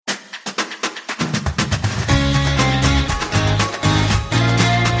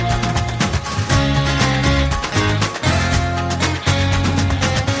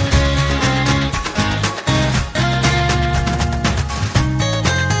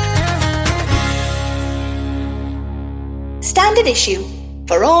Standard Issue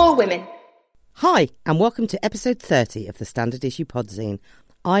for all women. Hi, and welcome to episode 30 of the Standard Issue Podzine.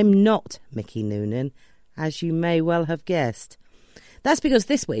 I'm not Mickey Noonan, as you may well have guessed. That's because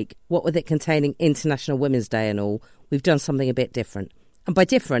this week, what with it containing International Women's Day and all, we've done something a bit different. And by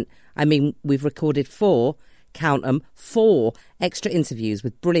different, I mean we've recorded four extra interviews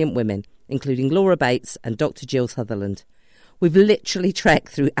with brilliant women, including Laura Bates and Dr. Jill Sutherland. We've literally trekked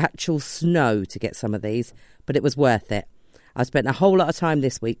through actual snow to get some of these, but it was worth it. I've spent a whole lot of time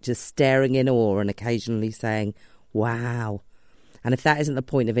this week just staring in awe and occasionally saying, wow. And if that isn't the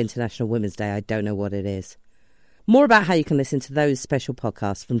point of International Women's Day, I don't know what it is. More about how you can listen to those special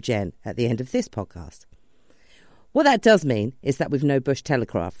podcasts from Jen at the end of this podcast. What that does mean is that we've no Bush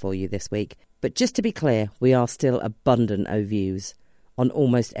Telegraph for you this week, but just to be clear, we are still abundant of views on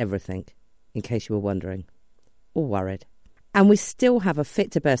almost everything, in case you were wondering or worried. And we still have a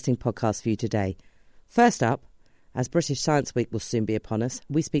fit-to-bursting podcast for you today. First up, as British Science Week will soon be upon us,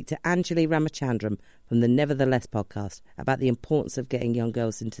 we speak to Anjali Ramachandran from the Nevertheless podcast about the importance of getting young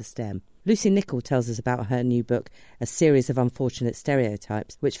girls into STEM. Lucy Nichol tells us about her new book, A Series of Unfortunate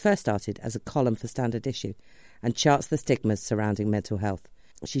Stereotypes, which first started as a column for Standard Issue and charts the stigmas surrounding mental health.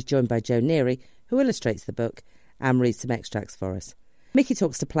 She's joined by Jo Neary, who illustrates the book and reads some extracts for us. Mickey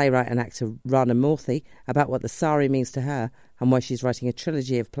talks to playwright and actor Rana Murthy about what the sari means to her and why she's writing a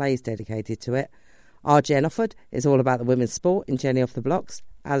trilogy of plays dedicated to it. Our Jen Offord is all about the women's sport in Jenny Off the Blocks,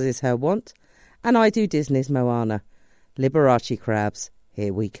 as is her wont. And I do Disney's Moana. Liberace crabs,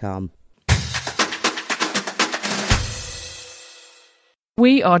 here we come.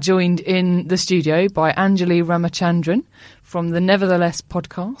 We are joined in the studio by Anjali Ramachandran from the Nevertheless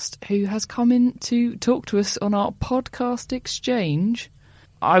podcast, who has come in to talk to us on our podcast exchange.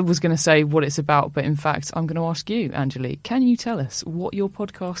 I was going to say what it's about, but in fact, I'm going to ask you, Anjali, can you tell us what your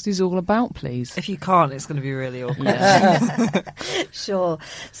podcast is all about, please? If you can't, it's going to be really awkward. Yeah. Sure.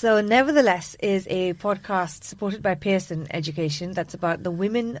 So Nevertheless is a podcast supported by Pearson Education that's about the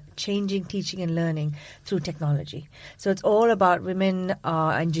women changing teaching and learning through technology. So it's all about women,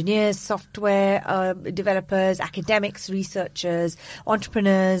 engineers, software developers, academics, researchers,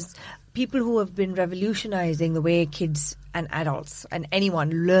 entrepreneurs, people who have been revolutionizing the way kids and adults and anyone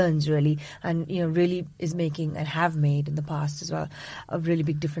learns, really, and really is making and have made in the past as well a really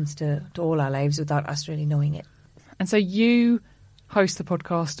big difference to all our lives without us really knowing it. And so you host the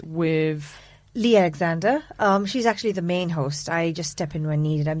podcast with Lee Alexander. She's actually the main host. I just step in when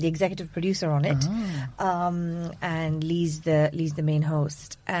needed. I'm the executive producer on it. And Lee's the main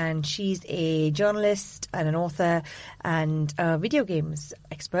host. And she's a journalist and an author and a video games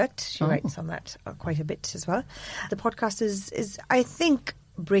expert. She writes on that quite a bit as well. The podcast is I think,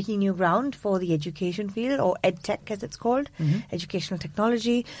 breaking new ground for the education field, or EdTech as it's called, educational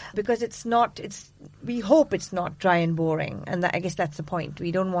technology, because we hope it's not dry and boring, and I guess that's the point.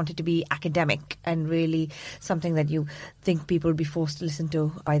 We don't want it to be academic and really something that you think people will be forced to listen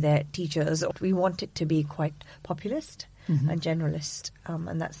to by their teachers. We want it to be quite populist and generalist,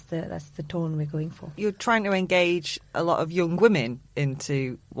 and that's the tone we're going for. You're trying to engage a lot of young women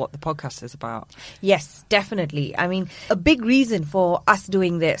into what the podcast is about. Yes, definitely. I mean, a big reason for us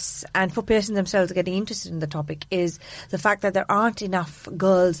doing this and for Pearson themselves getting interested in the topic is the fact that there aren't enough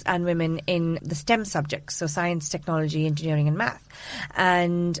girls and women in the STEM subjects, so science, technology, engineering and math.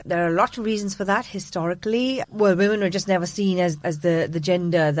 And there are a lot of reasons for that historically. Well, women were just never seen as the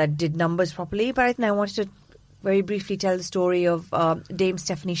gender that did numbers properly, but I wanted to very briefly tell the story of Dame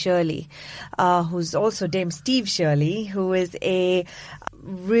Stephanie Shirley, who's also Dame Steve Shirley, who is a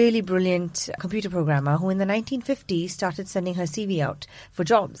really brilliant computer programmer who in the 1950s started sending her CV out for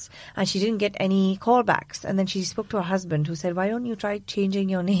jobs, and she didn't get any callbacks. And then she spoke to her husband, who said, why don't you try changing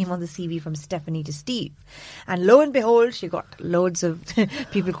your name on the CV from Stephanie to Steve? And lo and behold, she got loads of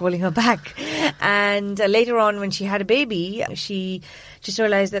people calling her back. And later on, when she had a baby, she just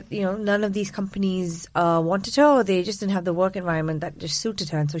realized that none of these companies wanted her, or they just didn't have the work environment that just suited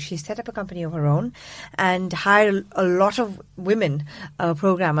her. And so she set up a company of her own and hired a lot of women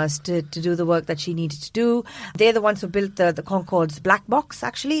programmers to do the work that she needed to do. They're the ones who built the Concorde's black box,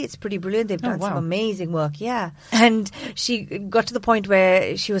 actually. It's pretty brilliant. They've done some amazing work, yeah. And she got to the point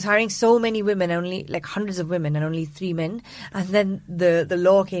where she was hiring so many women, only like hundreds of women and only 3 men. And then the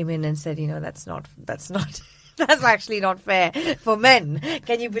law came in and said, that's not That's actually not fair for men.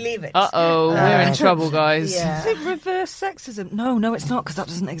 Can you believe it? We're in trouble, guys. Yeah. Is it reverse sexism? No, it's not, because that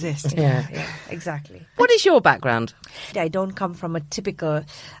doesn't exist. Yeah, exactly. What is your background? I don't come from a typical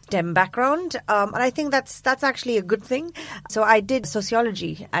STEM background, and I think that's actually a good thing. So I did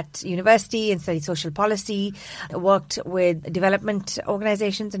sociology at university and studied social policy, worked with development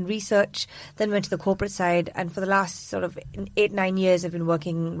organizations and research, then went to the corporate side, and for the last sort of 8-9 years I've been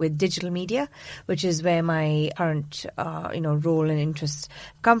working with digital media, which is where my current role and interests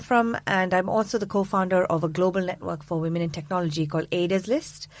come from. And I'm also the co-founder of a global network for women in technology called Ada's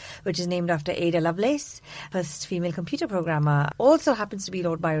List, which is named after Ada Lovelace, first female computer programmer. Also happens to be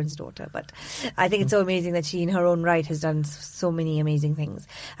Lord Byron's daughter, but I think it's so amazing that she in her own right has done so many amazing things.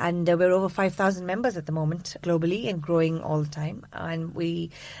 And we're over 5,000 members at the moment globally and growing all the time. And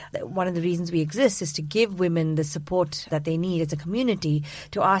one of the reasons we exist is to give women the support that they need as a community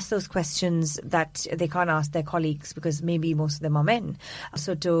to ask those questions that they can't ask their colleagues, because maybe most of them are men.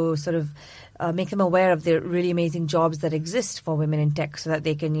 So to sort of make them aware of the really amazing jobs that exist for women in tech, so that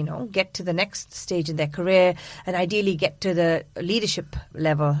they can, get to the next stage in their career and ideally get to the leadership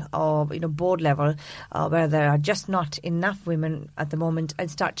level or, board level where there are just not enough women at the moment, and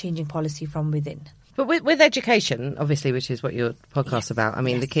start changing policy from within. But with education, obviously, which is what your podcast's about, I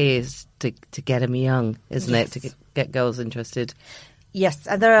mean, the key is to get them young, isn't it? To get girls interested. Yes,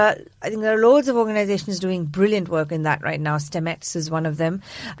 and I think there are loads of organizations doing brilliant work in that right now. STEMets is one of them.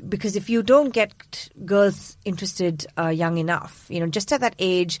 Because if you don't get girls interested young enough, just at that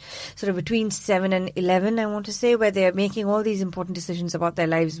age, sort of between 7 and 11, I want to say, where they're making all these important decisions about their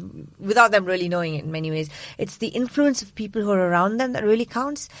lives without them really knowing it in many ways. It's the influence of people who are around them that really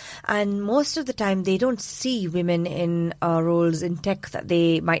counts. And most of the time, they don't see women in roles in tech that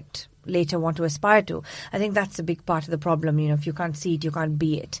they might later want to aspire to. I think that's a big part of the problem. If you can't see it, you can't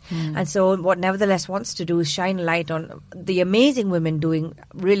be it. And so what Nevertheless wants to do is shine a light on the amazing women doing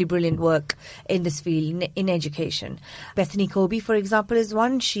really brilliant work in this field, in education. Bethany Kobe, for example, is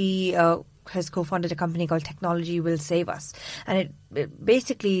one. She has co-founded a company called Technology Will Save Us. And it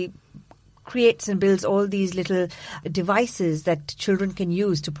basically creates and builds all these little devices that children can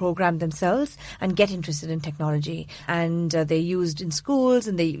use to program themselves and get interested in technology. And they're used in schools,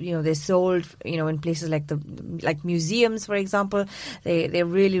 and they're sold in places like museums, for example. They're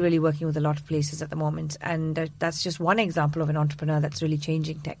really, really working with a lot of places at the moment, and that's just one example of an entrepreneur that's really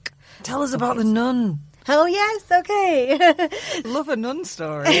changing tech. Tell us about the nun. Oh, yes, okay. Love a nun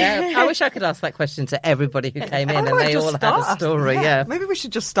story. Yeah, I wish I could ask that question to everybody who came in, and they all had a story. Yeah. Maybe we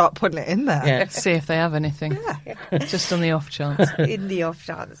should just start putting it in there. Yeah. See if they have anything. Yeah. Just on the off chance. In the off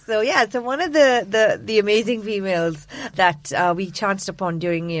chance. So one of the amazing females that we chanced upon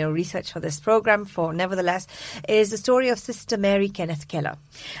during research for this program for Nevertheless is the story of Sister Mary Kenneth Keller.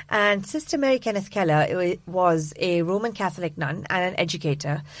 And Sister Mary Kenneth Keller was a Roman Catholic nun and an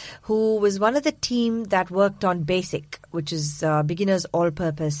educator who was one of the team that worked on BASIC, which is Beginner's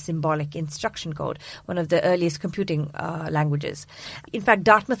All-Purpose Symbolic Instruction Code, one of the earliest computing languages. In fact,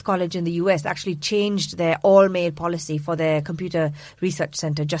 Dartmouth College in the US actually changed their all-male policy for their computer research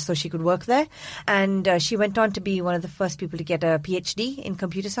center just so she could work there. And she went on to be one of the first people to get a PhD in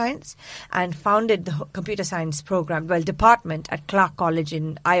computer science and founded the computer science department at Clark College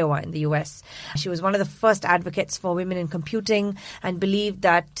in Iowa in the US. She was one of the first advocates for women in computing and believed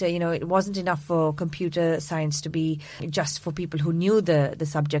that, it wasn't enough for computer science to be just for people who knew the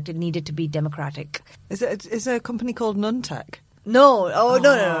subject. It needed to be democratic. Is there a company called Nuntech? No.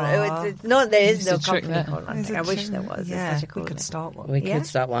 No. There is no company called Nuntech. I wish there was. Yeah, it's such a cool we could name. start one. We could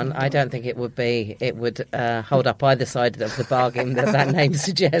start one. I don't think it would hold up either side of the bargain that name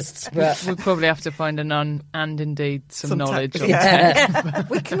suggests. But We'll probably have to find a nun and indeed some knowledge tech. on Yeah. tech.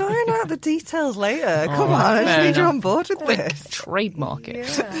 We can iron out the details later. Come on, I fair just need you enough. on board with this. Trademark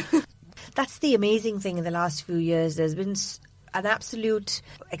it. Yeah. That's the amazing thing in the last few years. There's been an absolute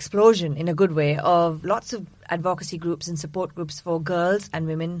explosion, in a good way, of lots of advocacy groups and support groups for girls and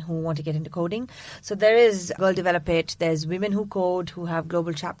women who want to get into coding. So there is Girl Develop It, there's Women Who Code who have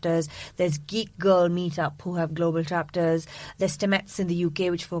global chapters, there's Geek Girl Meetup who have global chapters, there's STEMets in the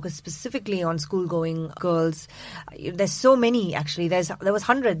UK which focus specifically on school-going girls. There's so many, actually. There was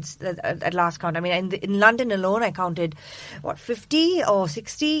hundreds at last count. I mean, in London alone I counted, 50 or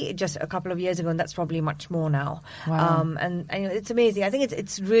 60 just a couple of years ago, and that's probably much more now. Wow. And it's amazing. I think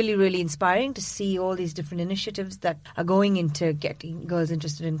it's really, really inspiring to see all these different initiatives initiatives that are going into getting girls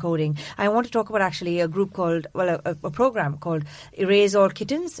interested in coding. I want to talk about actually a group called, a program called Erase All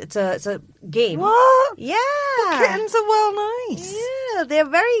Kittens. It's a game. What? Yeah. The kittens are well nice. Yeah, they're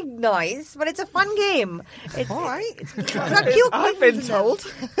very nice, but it's a fun game. It's, All right. It's got cute I've kittens been in them.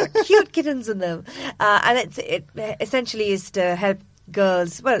 told. Cute kittens in them. And it essentially is to help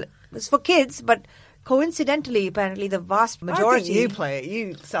girls. Well, it's for kids, but coincidentally, apparently, the vast majority... I think you play it.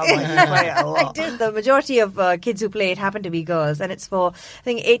 You sound like you play it a lot. I do. The majority of kids who play it happen to be girls, and it's for, I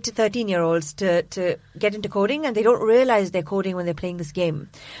think, 8 to 13-year-olds to get into coding, and they don't realize they're coding when they're playing this game.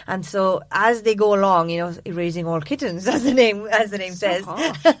 And so, as they go along, erasing all kittens, as the name says,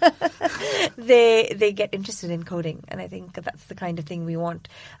 they get interested in coding, and I think that's the kind of thing we want.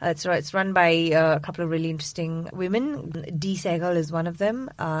 It's run by a couple of really interesting women. Dee Sehgal is one of them,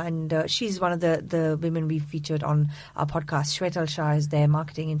 and she's one of the women we featured on our podcast. Shwetal Shah is their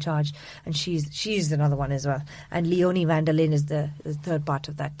marketing in charge, and she's another one as well. And Leonie van der Linde is the third part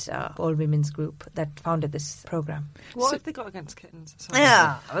of that all women's group that founded this program. What have they got against kittens?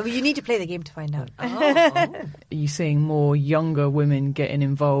 Yeah, you need to play the game to find out. Are you seeing more younger women getting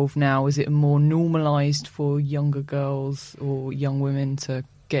involved now? Is it more normalised for younger girls or young women to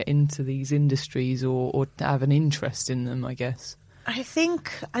get into these industries or to have an interest in them, I guess?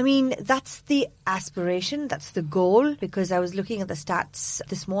 That's the aspiration, that's the goal, because I was looking at the stats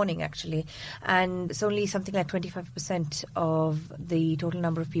this morning actually, and it's only something like 25% of the total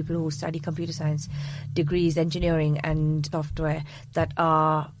number of people who study computer science degrees, engineering and software that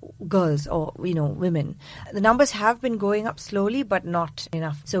are girls or, women. The numbers have been going up slowly, but not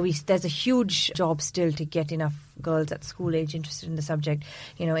enough. So there's a huge job still to get enough girls at school age interested in the subject,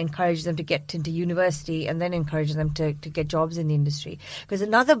 encourage them to get into university and then encourage them to get jobs in the industry. Because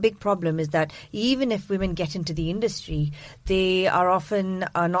another big problem is that even if women get into the industry, they are often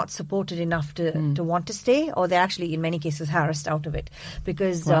not supported enough to want to stay, or they're actually in many cases harassed out of it.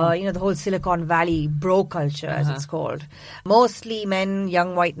 Because, the whole Silicon Valley bro culture, as it's called. Mostly men,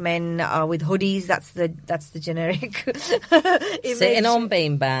 young white men with hoodies, that's the generic image. Sitting on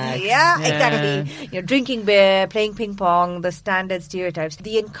beanbags. Yeah, exactly. Drinking beer, playing ping pong, the standard stereotypes.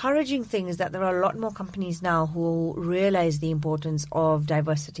 The encouraging thing is that there are a lot more companies now who realize the importance of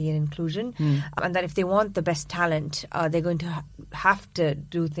diversity and inclusion, and that if they want the best talent, they're going to have to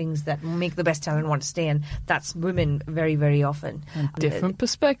do things that make the best talent want to stay, and that's women very, very often. And different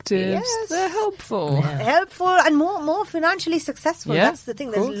perspectives. Yes. They're helpful. Yeah. Helpful and more financially successful. Yeah, that's the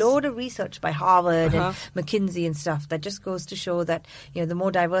thing. There's a load of research by Harvard and McKinsey and stuff that just goes to show that the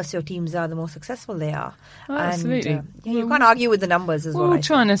more diverse your teams are, the more successful they are. Absolutely. And, you can't argue with the numbers as well. They're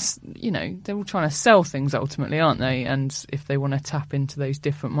all trying to sell things ultimately, aren't they? And if they want to tap into those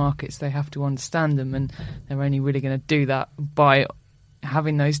different markets, they have to understand them, and they're only really going to do that by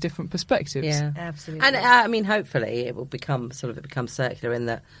having those different perspectives. Yeah, absolutely. And hopefully it will become circular in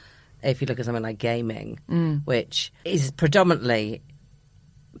that if you look at something like gaming, which is predominantly,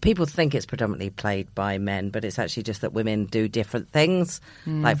 people think it's predominantly played by men, but it's actually just that women do different things.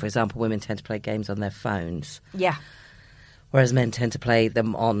 Like, for example, women tend to play games on their phones. Yeah. Whereas men tend to play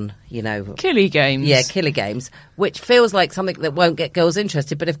them on, killy games. Yeah, killy games, which feels like something that won't get girls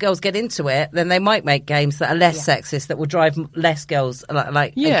interested. But if girls get into it, then they might make games that are less sexist, that will drive less girls,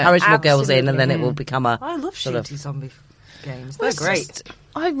 encourage more girls in, and then it will become a... I love sort of shooty zombie games. They're great.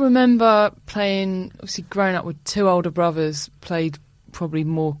 I remember playing, obviously growing up with two older brothers, played probably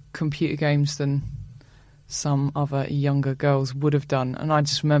more computer games than some other younger girls would have done, and I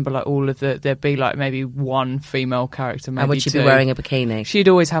just remember all of there'd be maybe one female character, maybe and would she two. be wearing a bikini? She'd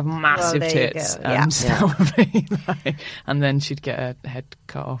always have massive tits, Yeah. and then she'd get her head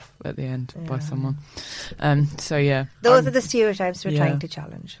cut off at the end by someone. Those are the stereotypes we're trying to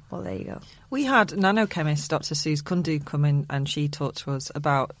challenge. Well, there you go. We had nanochemist Dr. Suze Kundu come in, and she talked to us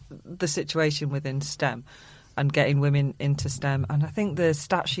about the situation within STEM and getting women into STEM. And I think the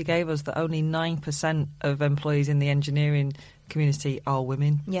stat she gave us that only 9% of employees in the engineering community are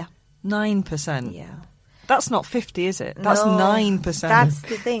women. Yeah. 9%. Yeah. That's not 50, is it? That's 9%. That's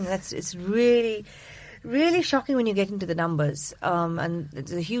the thing. It's really, really shocking when you get into the numbers. And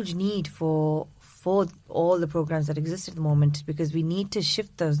there's a huge need for all the programs that exist at the moment, because we need to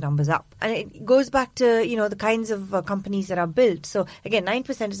shift those numbers up. And it goes back to, the kinds of companies that are built. So again,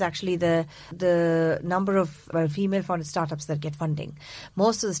 9% is actually the number of female-founded startups that get funding.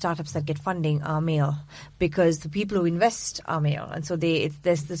 Most of the startups that get funding are male, because the people who invest are male. And so there's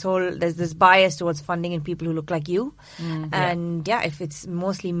this bias towards funding in people who look like you. And if it's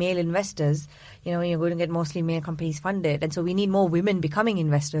mostly male investors, you're going to get mostly male companies funded. And so we need more women becoming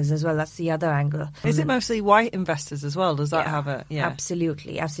investors as well. That's the other angle. Is it mostly white investors as well? Does that have a... Yeah.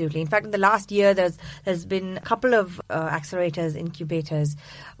 Absolutely. In fact, in the last year, there's been a couple of accelerators, incubators,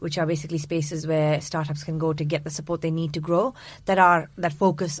 which are basically spaces where startups can go to get the support they need to grow, that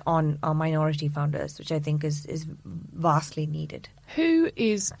focus on minority founders, which I think is vastly needed. Who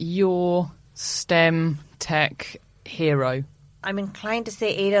is your STEM tech hero? I'm inclined to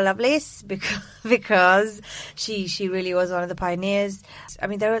say Ada Lovelace because she really was one of the pioneers. I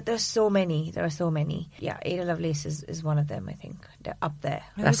mean, there are so many. Yeah, Ada Lovelace is one of them, I think. They're up there.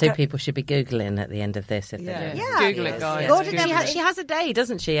 That's who people should be Googling at the end of this. Yeah. Google it, guys. Go to She has a day,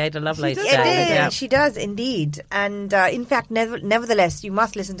 doesn't she, Ada Lovelace? She does indeed. And in fact, nevertheless, you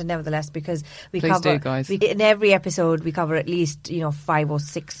must listen to Nevertheless, because guys. In every episode we cover at least 5 or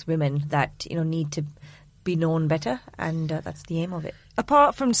 6 women that need to be known better, and that's the aim of it.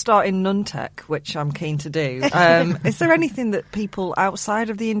 Apart from starting Nuntech, which I'm keen to do, is there anything that people outside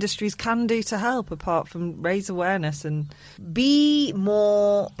of the industries can do to help, apart from raise awareness and be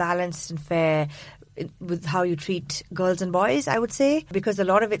more balanced and fair with how you treat girls and boys, I would say, because a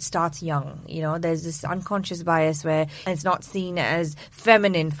lot of it starts young. There's this unconscious bias where it's not seen as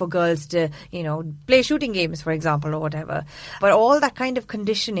feminine for girls to, play shooting games, for example, or whatever. But all that kind of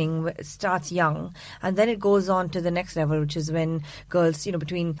conditioning starts young, and then it goes on to the next level, which is when girls,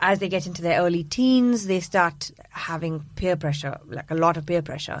 as they get into their early teens, they start having peer pressure, like a lot of peer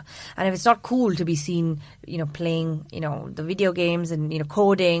pressure. And if it's not cool to be seen, playing, the video games and,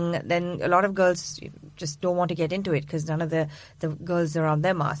 coding, then a lot of girls just don't want to get into it because none of the girls around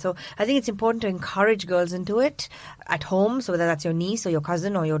them are. So I think it's important to encourage girls into it at home, so whether that's your niece or your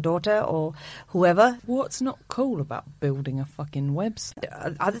cousin or your daughter or whoever. What's not cool about building a fucking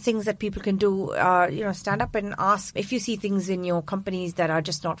website? Other things that people can do are, stand up and ask if you see things in your companies that are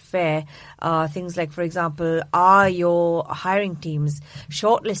just not fair. Things like, for example, are your hiring teams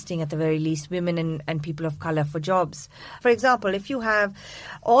shortlisting at the very least women and people of colour for jobs? For example, if you have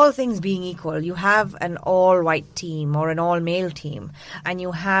all things being equal, you have an all-white team or an all-male team, and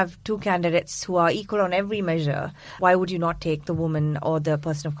you have 2 candidates who are equal on every measure, why would you not take the woman or the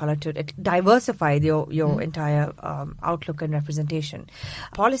person of colour to diversify your entire outlook and representation?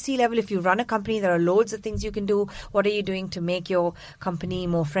 Policy level, if you run a company, there are loads of things you can do. What are you doing to make your company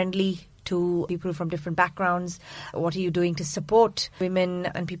more friendly to people from different backgrounds? What are you doing to support women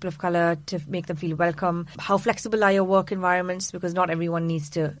and people of colour to make them feel welcome? How flexible are your work environments? Because not everyone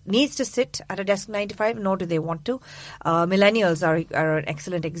needs to sit at a desk 9 to 5, nor do they want to. Millennials are an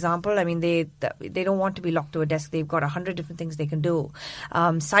excellent example. I mean, they don't want to be locked to a desk. They've got 100 different things they can do.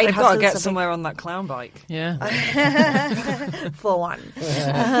 They've got to get somewhere on that clown bike. Yeah. For one.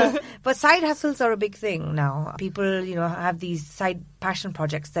 But side hustles are a big thing now. People, have these side passion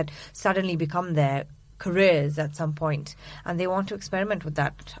projects that suddenly become their careers at some point, and they want to experiment with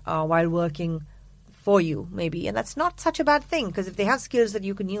that while working for you, maybe. And that's not such a bad thing, because if they have skills that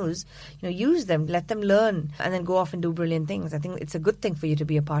you can use, use them, let them learn, and then go off and do brilliant things. I think it's a good thing for you to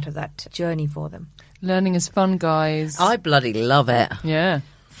be a part of that journey for them. Learning is fun, guys. I bloody love it. Yeah.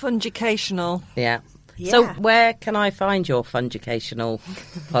 Fungicational. Yeah. Yeah. So where can I find your Fungicational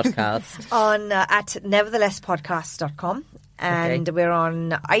podcast? On at neverthelesspodcast.com. And we're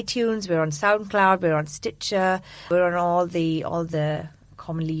on iTunes, we're on SoundCloud, we're on Stitcher, we're on all the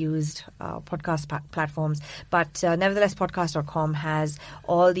commonly used podcast platforms. But neverthelesspodcast.com has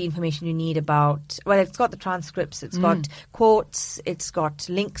all the information you need about, it's got the transcripts, it's got quotes, it's got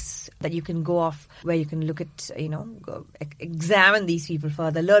links that you can go off where you can look at, go examine these people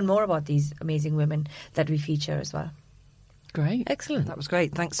further, learn more about these amazing women that we feature as well. Great. Excellent. That was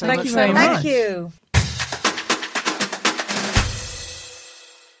great. Thanks so Thank much. you very much. Thank you.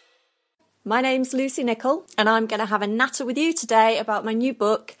 My name's Lucy Nichol, and I'm going to have a natter with you today about my new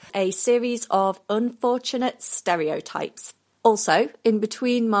book, A Series of Unfortunate Stereotypes. Also, in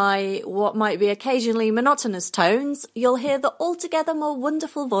between my what might be occasionally monotonous tones, you'll hear the altogether more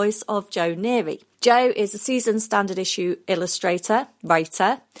wonderful voice of Jo Neary. Jo is a seasoned standard issue illustrator,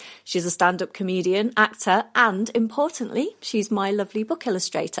 writer. She's a stand-up comedian, actor, and, importantly, she's my lovely book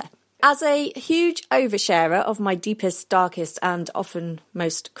illustrator. As a huge oversharer of my deepest, darkest and often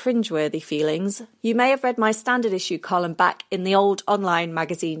most cringeworthy feelings, you may have read my standard issue column back in the old online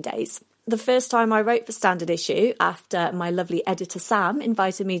magazine days. The first time I wrote for Standard Issue, after my lovely editor Sam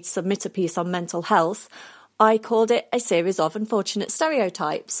invited me to submit a piece on mental health, I called it A Series of Unfortunate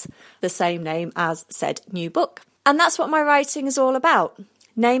Stereotypes, the same name as said new book. And that's what my writing is all about,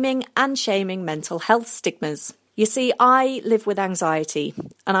 naming and shaming mental health stigmas. You see, I live with anxiety,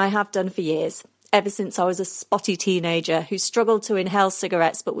 and I have done for years. ever since I was a spotty teenager who struggled to inhale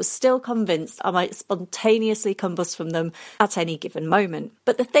cigarettes but was still convinced I might spontaneously combust from them at any given moment.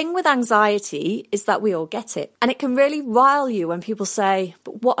 But the thing with anxiety is that we all get it. And it can really rile you when people say,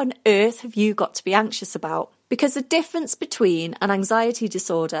 but what on earth have you got to be anxious about? Because the difference between an anxiety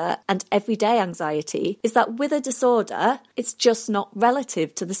disorder and everyday anxiety is that with a disorder, it's just not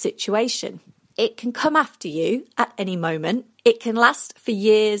relative to the situation. It can come after you at any moment. It can last for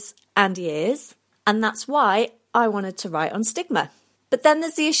years and years. And that's why I wanted to write on stigma. But then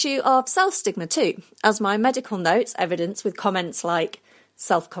there's the issue of self-stigma too, as my medical notes evidence with comments like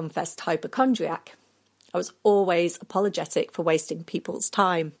self-confessed hypochondriac. I was always apologetic for wasting people's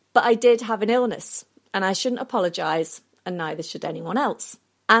time. But I did have an illness, and I shouldn't apologise, and neither should anyone else.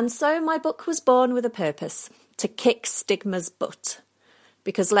 And so my book was born with a purpose, to kick stigma's butt.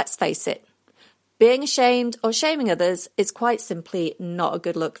 Because let's face it, being ashamed or shaming others is quite simply not a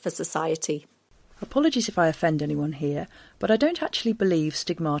good look for society. Apologies if I offend anyone here, but I don't actually believe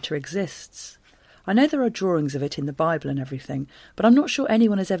stigmata exists. I know there are drawings of it in the Bible and everything, but I'm not sure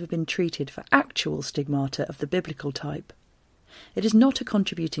anyone has ever been treated for actual stigmata of the biblical type. It is not a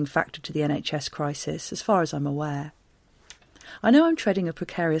contributing factor to the NHS crisis, as far as I'm aware. I know I'm treading a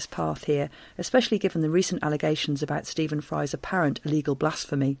precarious path here, especially given the recent allegations about Stephen Fry's apparent illegal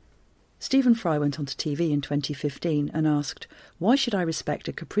blasphemy. Stephen Fry went onto TV in 2015 and asked, "Why should I respect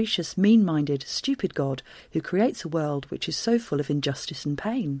a capricious, mean-minded, stupid God who creates a world which is so full of injustice and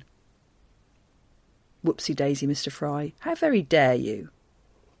pain?" Whoopsie-daisy, Mr. Fry, how very dare you?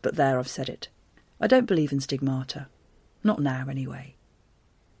 But there, I've said it. I don't believe in stigmata. Not now, anyway.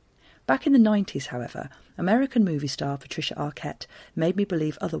 Back in the 90s, however, American movie star Patricia Arquette made me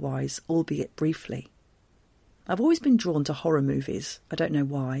believe otherwise, albeit briefly. I've always been drawn to horror movies. I don't know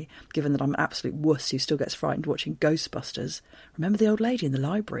why, given that I'm an absolute wuss who still gets frightened watching Ghostbusters. Remember the old lady in the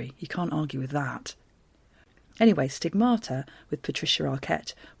library? You can't argue with that. Anyway, Stigmata, with Patricia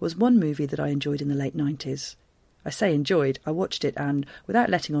Arquette, was one movie that I enjoyed in the late 90s. I say enjoyed, I watched it and, without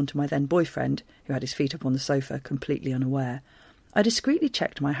letting on to my then boyfriend, who had his feet up on the sofa, completely unaware, I discreetly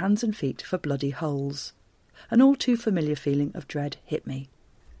checked my hands and feet for bloody holes. An all too familiar feeling of dread hit me.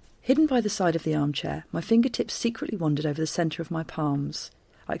 Hidden by the side of the armchair, my fingertips secretly wandered over the centre of my palms.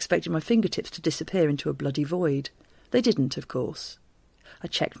 I expected my fingertips to disappear into a bloody void. They didn't, of course. I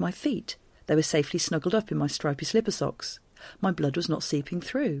checked my feet. They were safely snuggled up in my stripy slipper socks. My blood was not seeping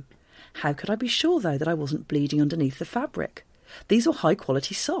through. How could I be sure, though, that I wasn't bleeding underneath the fabric? These were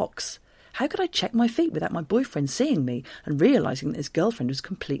high-quality socks. How could I check my feet without my boyfriend seeing me and realising that his girlfriend was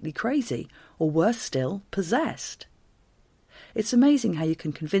completely crazy, or worse still, possessed? It's amazing how you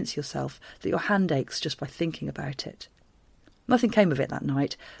can convince yourself that your hand aches just by thinking about it. Nothing came of it that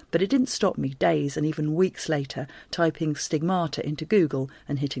night, but it didn't stop me days and even weeks later typing stigmata into Google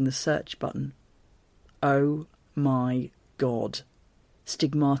and hitting the search button. Oh my God.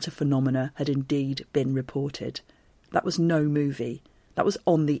 Stigmata phenomena had indeed been reported. That was no movie. That was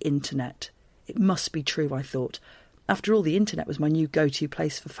on the internet. It must be true, I thought. After all, the internet was my new go-to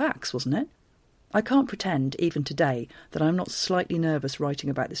place for facts, wasn't it? I can't pretend, even today, that I'm not slightly nervous writing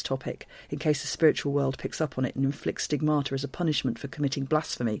about this topic in case the spiritual world picks up on it and inflicts stigmata as a punishment for committing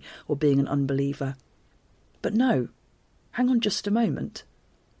blasphemy or being an unbeliever. But no, hang on just a moment.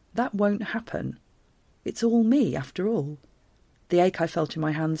 That won't happen. It's all me, after all. The ache I felt in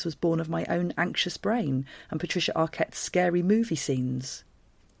my hands was born of my own anxious brain and Patricia Arquette's scary movie scenes.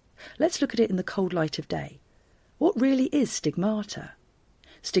 Let's look at it in the cold light of day. What really is stigmata?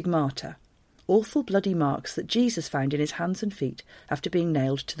 Stigmata. Awful bloody marks that Jesus found in his hands and feet after being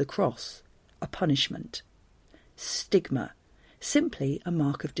nailed to the cross. A punishment. Stigma. Simply a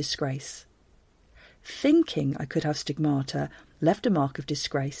mark of disgrace. Thinking I could have stigmata left a mark of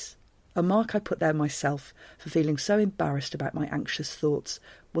disgrace. A mark I put there myself for feeling so embarrassed about my anxious thoughts.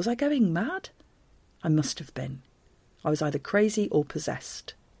 Was I going mad? I must have been. I was either crazy or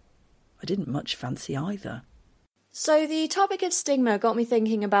possessed. I didn't much fancy either. So the topic of stigma got me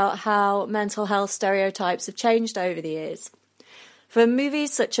thinking about how mental health stereotypes have changed over the years. From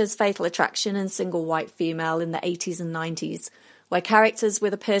movies such as Fatal Attraction and Single White Female in the 80s and 90s, where characters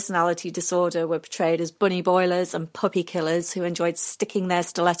with a personality disorder were portrayed as bunny boilers and puppy killers who enjoyed sticking their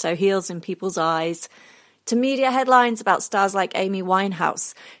stiletto heels in people's eyes, to media headlines about stars like Amy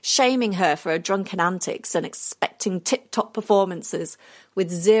Winehouse, shaming her for her drunken antics and expecting tip-top performances with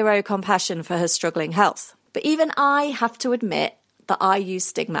zero compassion for her struggling health. But even I have to admit that I used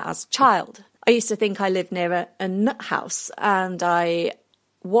stigma as a child. I used to think I lived near a nut house, and I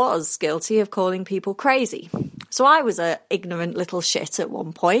was guilty of calling people crazy. So I was an ignorant little shit at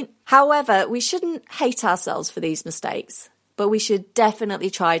one point. However, we shouldn't hate ourselves for these mistakes, but we should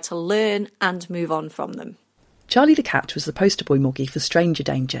definitely try to learn and move on from them. Charlie the Cat was the poster boy moggy for Stranger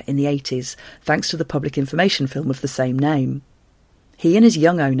Danger in the 80s, thanks to the public information film of the same name. He and his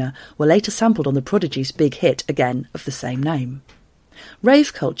young owner were later sampled on the Prodigy's big hit, again, of the same name.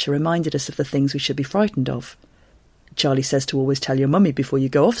 Rave culture reminded us of the things we should be frightened of. Charlie says to always tell your mummy before you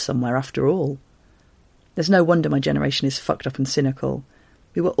go off somewhere, after all. There's no wonder my generation is fucked up and cynical.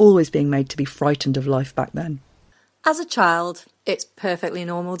 We were always being made to be frightened of life back then. As a child, it's perfectly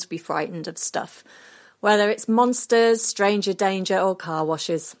normal to be frightened of stuff, whether it's monsters, stranger danger or car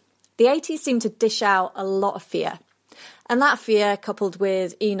washes. The 80s seemed to dish out a lot of fear. And that fear, coupled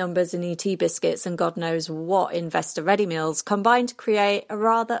with E-numbers and ET biscuits and God knows what investor ready meals, combined to create a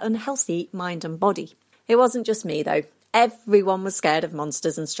rather unhealthy mind and body. It wasn't just me, though. Everyone was scared of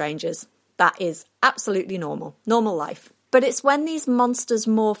monsters and strangers. That is absolutely normal life. But it's when these monsters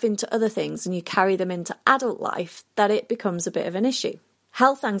morph into other things and you carry them into adult life that it becomes a bit of an issue.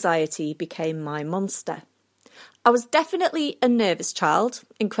 Health anxiety became my monster. I was definitely a nervous child,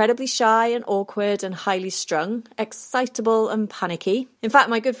 incredibly shy and awkward and highly strung, excitable and panicky. In fact,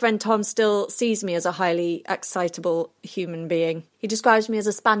 my good friend Tom still sees me as a highly excitable human being. He describes me as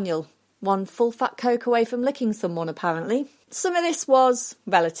a spaniel, one full fat coke away from licking someone apparently. Some of this was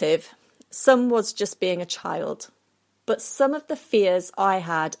relative, some was just being a child. But some of the fears I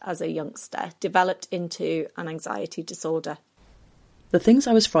had as a youngster developed into an anxiety disorder. The things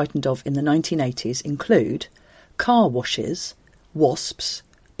I was frightened of in the 1980s include car washes, wasps,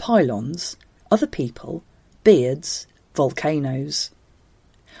 pylons, other people, beards, volcanoes.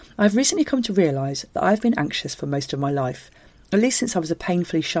 I've recently come to realise that I've been anxious for most of my life, at least since I was a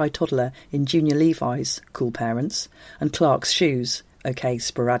painfully shy toddler in Junior Levi's, cool parents, and Clark's shoes, okay,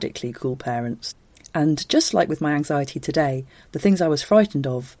 sporadically cool parents. And just like with my anxiety today, the things I was frightened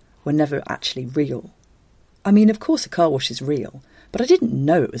of were never actually real. I mean, of course a car wash is real, but I didn't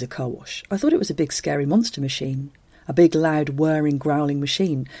know it was a car wash. I thought it was a big scary monster machine. A big loud whirring growling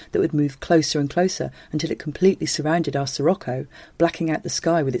machine that would move closer and closer until it completely surrounded our Sirocco, blacking out the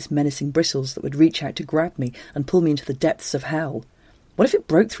sky with its menacing bristles that would reach out to grab me and pull me into the depths of hell. What if it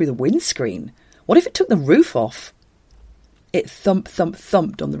broke through the windscreen? What if it took the roof off? It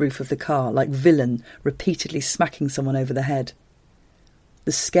thumped on the roof of the car like villain repeatedly smacking someone over the head.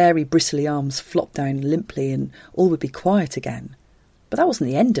 The scary bristly arms flopped down limply and all would be quiet again. But that wasn't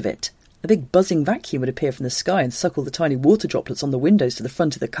the end of it. A big buzzing vacuum would appear from the sky and suckle the tiny water droplets on the windows to the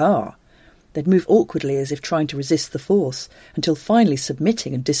front of the car. They'd move awkwardly as if trying to resist the force, until finally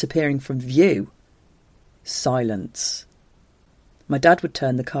submitting and disappearing from view. Silence. My dad would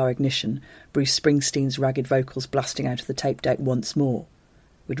turn the car ignition, Bruce Springsteen's ragged vocals blasting out of the tape deck once more.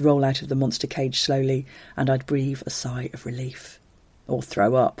 We'd roll out of the monster cage slowly, and I'd breathe a sigh of relief. Or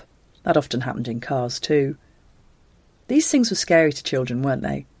throw up. That often happened in cars too. These things were scary to children, weren't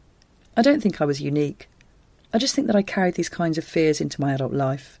they? I don't think I was unique. I just think that I carried these kinds of fears into my adult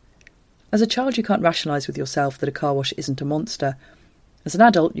life. As a child, you can't rationalise with yourself that a car wash isn't a monster. As an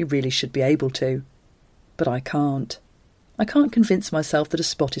adult, you really should be able to. But I can't. I can't convince myself that a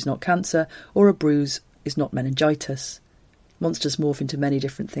spot is not cancer or a bruise is not meningitis. Monsters morph into many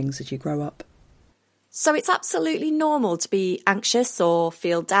different things as you grow up. So it's absolutely normal to be anxious or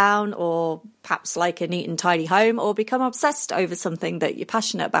feel down or perhaps like a neat and tidy home or become obsessed over something that you're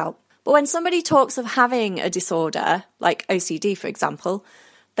passionate about. But when somebody talks of having a disorder, like OCD for example,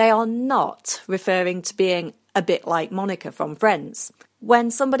 they are not referring to being a bit like Monica from Friends.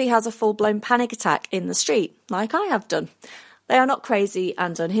 When somebody has a full-blown panic attack in the street, like I have done, they are not crazy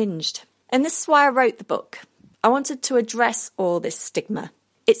and unhinged. And this is why I wrote the book. I wanted to address all this stigma.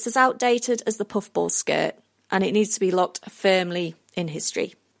 It's as outdated as the puffball skirt, and it needs to be locked firmly in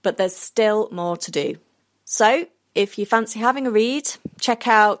history. But there's still more to do. So, if you fancy having a read, check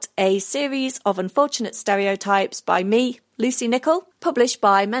out A Series of Unfortunate Stereotypes by me, Lucy Nichol, published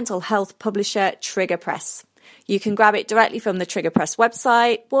by mental health publisher Trigger Press. You can grab it directly from the Trigger Press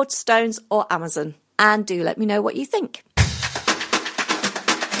website, Waterstones or Amazon. And do let me know what you think.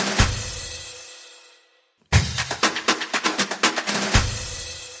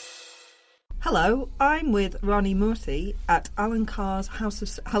 Hello, I'm with Ronnie Murthy at Alan Carr's House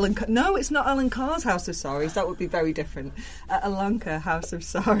of... No, it's not Alan Carr's House of Saris. That would be very different. At Alanka House of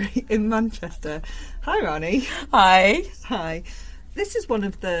Sari in Manchester. Hi, Ronnie. Hi. Hi. This is one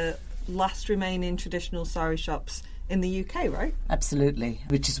of the last remaining traditional sari shops in the UK, right? Absolutely,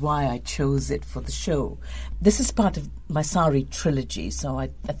 which is why I chose it for the show. This is part of my sari trilogy, so I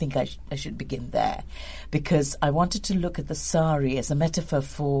think I should begin there, because I wanted to look at the sari as a metaphor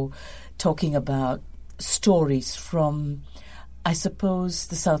for talking about stories from I suppose,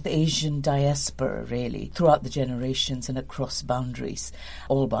 the South Asian diaspora, really, throughout the generations and across boundaries,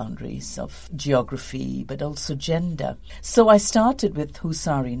 all boundaries of geography, but also gender. So I started with Who's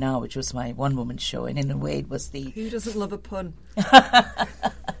Sari Now, which was my one-woman show, and in a way it was the... Who doesn't love a pun?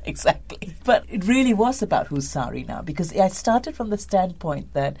 Exactly. But it really was about Who's Sari Now, because I started from the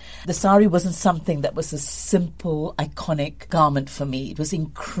standpoint that the sari wasn't something that was a simple, iconic garment for me. It was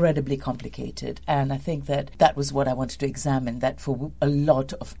incredibly complicated. And I think that was what I wanted to examine, that for a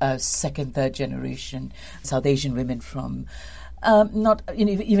lot of second, third generation South Asian women from not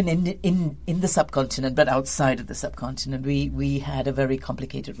even in the subcontinent, but outside of the subcontinent, we had a very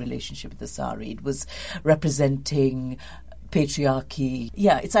complicated relationship with the sari. It was representing patriarchy.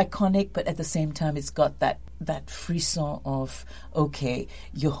 Yeah, it's iconic, but at the same time, it's got that frisson of, okay,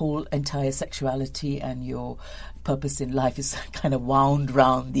 your whole entire sexuality and your purpose in life is kind of wound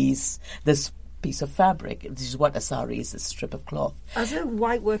round this piece of fabric. This is what a sari is, a strip of cloth. As a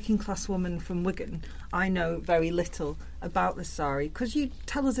white working class woman from Wigan, I know very little about the sari. Could you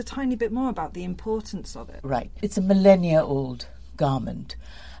tell us a tiny bit more about the importance of it? Right. It's a millennia-old garment.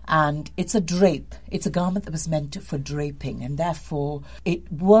 And it's a drape. It's a garment that was meant for draping, and therefore it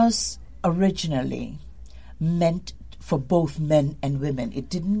was originally meant for both men and women.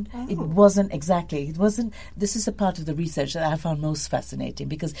 It wasn't exactly, this is a part of the research that I found most fascinating,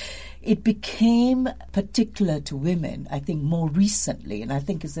 because it became particular to women, I think, more recently, and I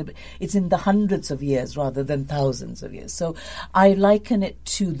think it's in the hundreds of years rather than thousands of years. So I liken it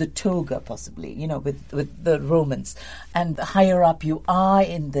to the toga, possibly, with the Romans. And the higher up you are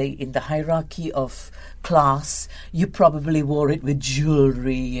in the hierarchy of class, you probably wore it with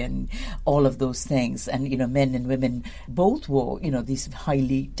jewelry and all of those things. And, men and women both wore, these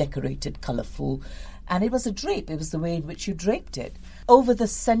highly decorated, colourful, and it was a drape. It was the way in which you draped it. Over the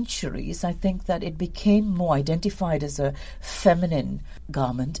centuries, I think that it became more identified as a feminine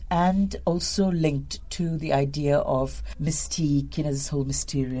garment, and also linked to the idea of mystique, this whole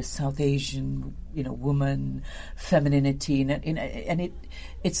mysterious South Asian, woman, femininity, and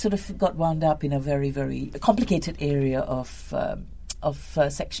it sort of got wound up in a very, very complicated area of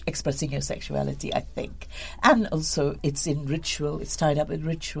expressing your sexuality, I think. And also it's in ritual, it's tied up with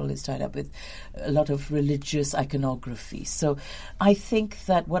ritual, it's tied up with a lot of religious iconography. So I think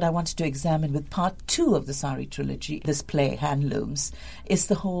that what I wanted to examine with part 2 of the Sari trilogy, this play, Handlooms, is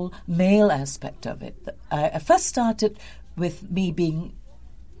the whole male aspect of it. I first started with me being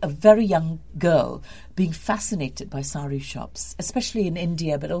a very young girl, being fascinated by sari shops, especially in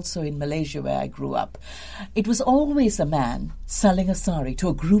India, but also in Malaysia, where I grew up. It was always a man selling a sari to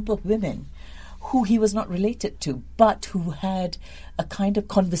a group of women who he was not related to, but who had a kind of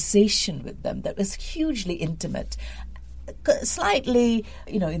conversation with them that was hugely intimate, slightly,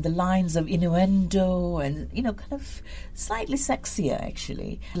 in the lines of innuendo and, kind of slightly sexier,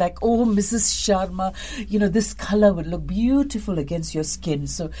 actually. Like, oh, Mrs. Sharma, this colour would look beautiful against your skin.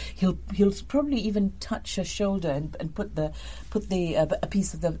 So he'll probably even touch her shoulder and put a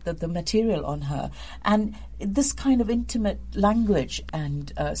piece of the material on her. And this kind of intimate language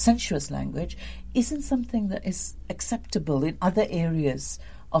and sensuous language isn't something that is acceptable in other areas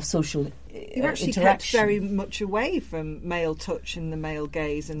of social you actually kept very much away from male touch and the male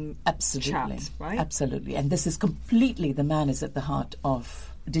gaze and chat, right? Absolutely. And this is completely, the man is at the heart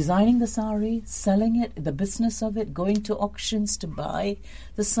of designing the sari, selling it, the business of it, going to auctions to buy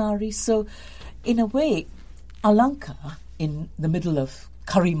the sari. So in a way, Alanka, in the middle of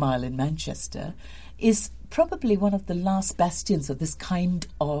Curry Mile in Manchester, is probably one of the last bastions of this kind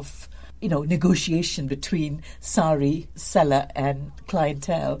of negotiation between sari seller and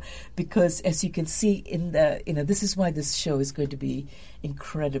clientele, because as you can see in this is why this show is going to be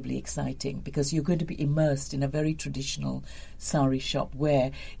incredibly exciting, because you're going to be immersed in a very traditional sari shop where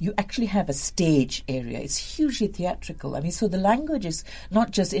you actually have a stage area. It's hugely theatrical. So the language is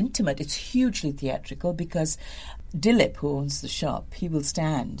not just intimate, it's hugely theatrical, because Dilip, who owns the shop, he will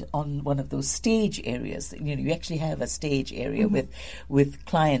stand on one of those stage areas. You actually have a stage area with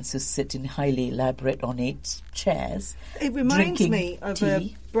clients who sit in highly elaborate, ornate chairs. It reminds me of tea.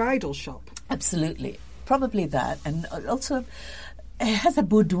 A bridal shop. Absolutely. Probably that. And also, it has a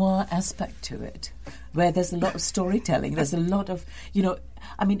boudoir aspect to it, where there's a lot of storytelling. There's a lot of,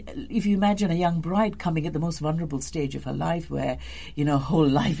 if you imagine a young bride coming at the most vulnerable stage of her life, where, her whole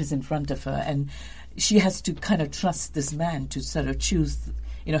life is in front of her, and she has to kind of trust this man to sort of choose,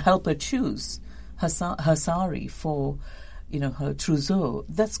 help her choose her sari for, her trousseau.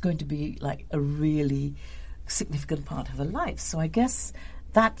 That's going to be like a really significant part of her life. So I guess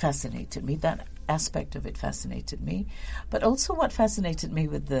that fascinated me, that aspect of it fascinated me, but also what fascinated me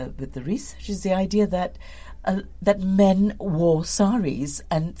with the research is the idea that men wore saris,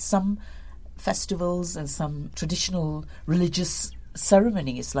 and some festivals and some traditional religious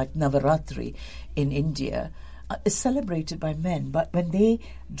ceremonies like Navaratri in India is celebrated by men, but when they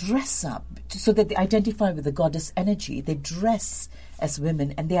dress up so that they identify with the goddess energy, they dress as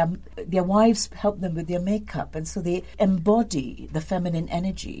women, and their wives help them with their makeup, and so they embody the feminine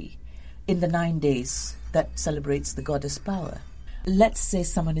energy in the 9 days that celebrates the goddess power. Let's say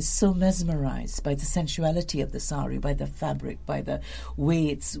someone is so mesmerized by the sensuality of the sari, by the fabric, by the way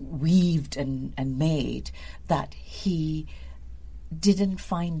it's weaved and made, that he didn't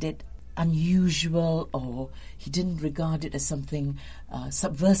find it unusual, or he didn't regard it as something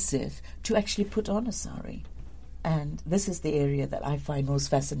subversive to actually put on a sari. And this is the area that I find most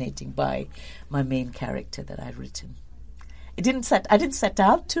fascinating by my main character that I've written. I didn't set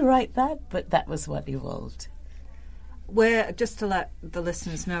out to write that, but that was what evolved. We're, just to let the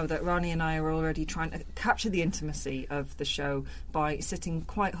listeners know, that Rani and I are already trying to capture the intimacy of the show by sitting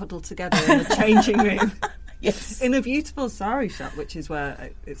quite huddled together in the changing room. Yes. In a beautiful sari shop, which is where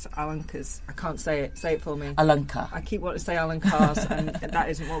it's Alanka's. I can't say it. Say it for me. Alanka. I keep wanting to say Alanka's, and that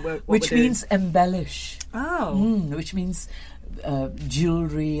isn't what we're Which doing. means embellish. Oh. Which means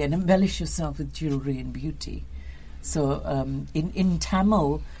jewellery, and embellish yourself with jewellery and beauty. So in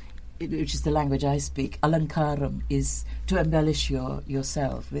Tamil, which is the language I speak, alankaram is to embellish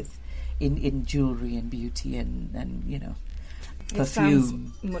yourself with in jewellery and beauty and you know,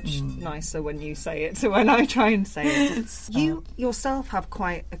 perfume. It sounds much nicer when you say it, so when I try and say it. You yourself have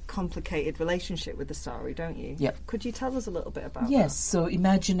quite a complicated relationship with the sari, don't you? Yep. Could you tell us a little bit about that? Yes, so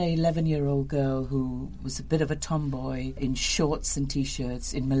imagine a 11-year-old girl who was a bit of a tomboy in shorts and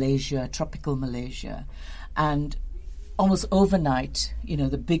T-shirts in Malaysia, tropical Malaysia, and almost overnight, you know,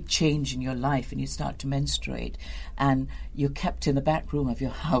 the big change in your life, and you start to menstruate, and you're kept in the back room of your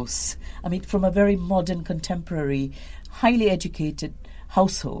house. I mean, from a very modern, contemporary, highly educated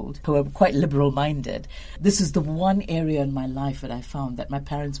household who are quite liberal-minded, this is the one area in my life that I found that my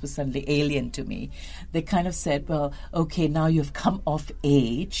parents were suddenly alien to me. They kind of said, well, okay, now you've come of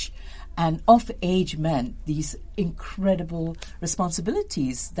age. And off age meant these incredible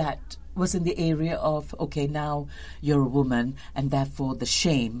responsibilities that was in the area of, okay, now you're a woman, and therefore the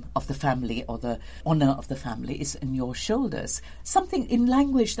shame of the family or the honor of the family is in your shoulders. Something in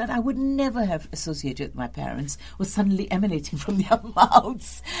language that I would never have associated with my parents was suddenly emanating from their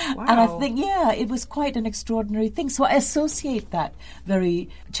mouths. Wow. And I think, yeah, it was quite an extraordinary thing. So I associate that very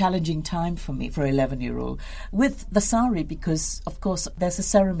challenging time for me, for an 11-year-old, with the sari, because, of course, there's a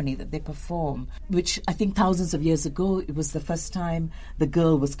ceremony that they perform, which I think thousands of years ago, it was the first time the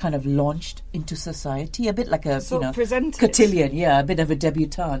girl was kind of launched into society, a bit like a, so presented. cotillion, a bit of a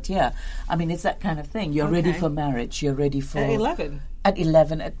debutante, I mean, it's that kind of thing. You're ready for marriage. You're ready for... At 11? At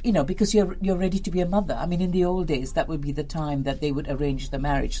 11, because you're ready to be a mother. I mean, in the old days, that would be the time that they would arrange the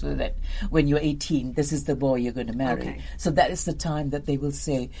marriage, so that when you're 18, this is the boy you're going to marry. Okay. So that is the time that they will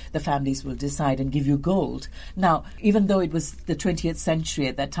say, the families will decide and give you gold. Now, even though it was the 20th century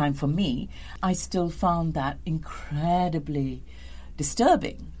at that time for me, I still found that incredibly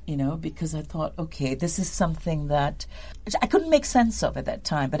disturbing, because I thought, okay, this is something that I couldn't make sense of at that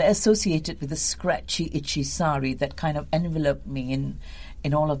time, but I associated with the scratchy, itchy sari that kind of enveloped me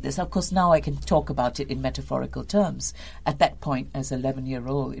in all of this. Of course, now I can talk about it in metaphorical terms. At that point, as an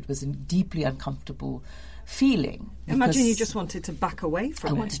 11-year-old, it was a deeply uncomfortable feeling. Imagine you just wanted to back away from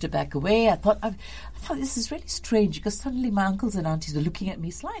it. I wanted to back away. I thought this is really strange, because suddenly my uncles and aunties were looking at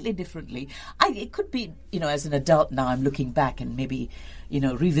me slightly differently. It could be, as an adult now, I'm looking back and maybe,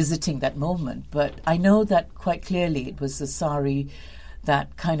 revisiting that moment. But I know that quite clearly it was the sari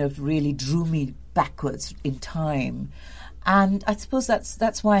that kind of really drew me backwards in time. And I suppose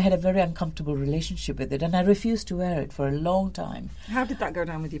that's why I had a very uncomfortable relationship with it, and I refused to wear it for a long time. How did that go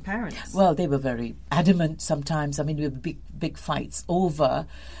down with your parents? Well, they were very adamant sometimes. I mean, we had big fights over,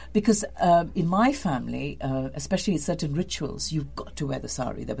 because in my family, especially certain rituals, you've got to wear the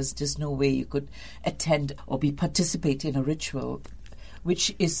sari. There was just no way you could attend or participate in a ritual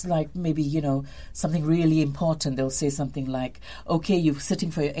which is like maybe, something really important. They'll say something like, okay, you're sitting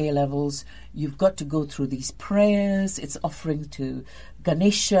for your A-levels, you've got to go through these prayers, it's offering to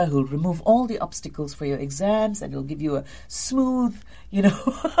Ganesha, who'll remove all the obstacles for your exams, and he'll give you a smooth,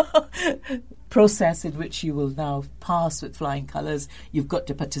 process in which you will now pass with flying colours. You've got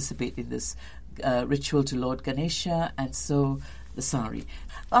to participate in this ritual to Lord Ganesha, and so the sari.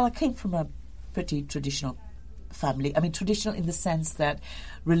 Well, I came from a pretty traditional family. I mean, traditional in the sense that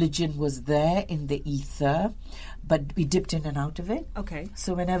religion was there in the ether, but we dipped in and out of it. Okay.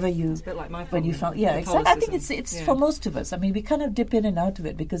 So whenever you, It's a bit like my when you found, yeah, exactly. I think it's for most of us. I mean, we kind of dip in and out of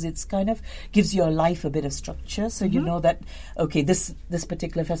it because it's kind of gives your life a bit of structure. So you know that, okay, this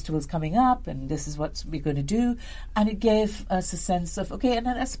particular festival is coming up, and this is what we're going to do, and it gave us a sense of, okay. And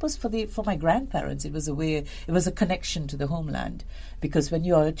then I suppose for my grandparents, it was a connection to the homeland, because when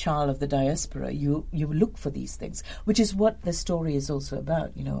you're a child of the diaspora, you look for these things, which is what the story is also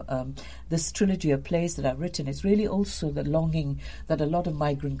about. This trilogy of plays that I've written is really also the longing that a lot of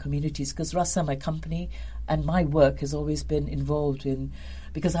migrant communities, because Rasa, my company, and my work has always been involved in,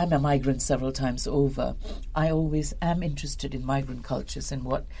 because I'm a migrant several times over, I always am interested in migrant cultures and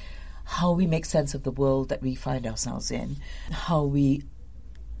how we make sense of the world that we find ourselves in, how we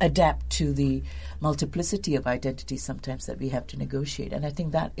adapt to the multiplicity of identities sometimes that we have to negotiate. And I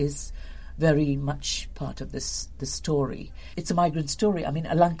think that is very much part of this story. It's a migrant story. I mean,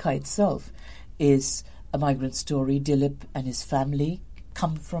 Alanka itself is a migrant story. Dilip and his family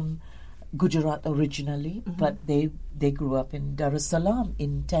come from Gujarat originally, but they grew up in Dar es Salaam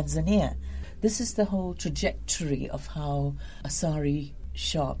in Tanzania. This is the whole trajectory of how a sari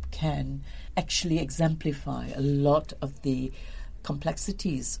shop can actually exemplify a lot of the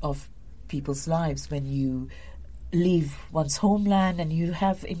complexities of people's lives when you leave one's homeland, and you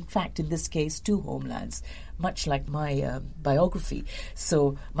have, in fact, in this case, two homelands, much like my biography.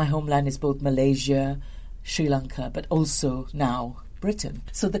 So my homeland is both Malaysia, Sri Lanka, but also now Britain.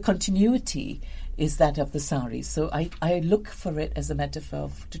 So the continuity is that of the sari. So I look for it as a metaphor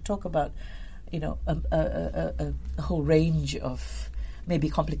to talk about, a whole range of maybe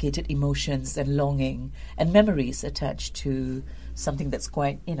complicated emotions and longing and memories attached to something that's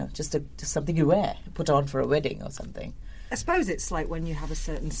quite, just something you wear, put on for a wedding or something. I suppose it's like when you have a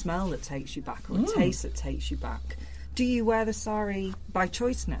certain smell that takes you back, or a taste that takes you back. Do you wear the sari by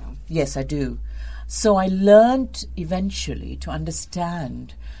choice now? Yes, I do. So I learned eventually to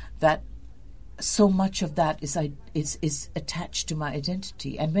understand that so much of that is attached to my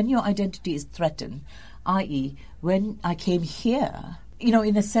identity. And when your identity is threatened, i.e., when I came here,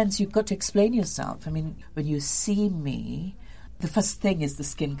 in a sense, you've got to explain yourself. I mean, when you see me, the first thing is the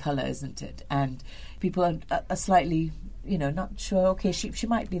skin colour, isn't it? And people are slightly, not sure. Okay, she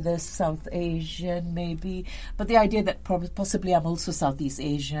might be the South Asian, maybe. But the idea that possibly I'm also Southeast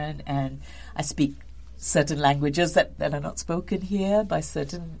Asian, and I speak certain languages that are not spoken here by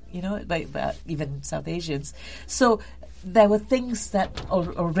certain, by even South Asians. So there were things that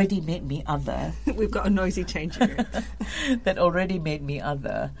already made me other. We've got a noisy changing room. That already made me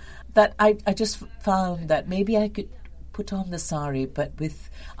other. That I just found that maybe I could put on the sari, but with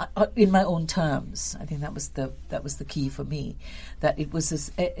in my own terms. I think that was the key for me. That it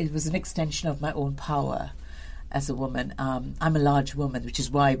was an extension of my own power as a woman. I'm a large woman, which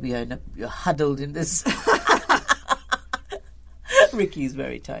is why we're huddled in this. Ricky's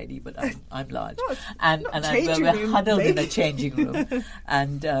very tiny, but I'm large, and we're huddled in a changing room,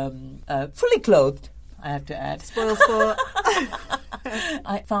 and fully clothed, I have to add. Spoil sport.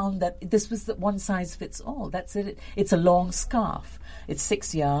 I found that this was the one size fits all. That's it. It's a long scarf. It's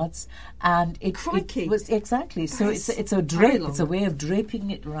 6 yards, and it was exactly. So it's a drape. It's a way of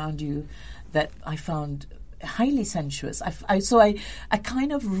draping it around you that I found highly sensuous. I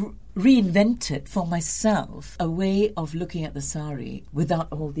kind of reinvented for myself a way of looking at the sari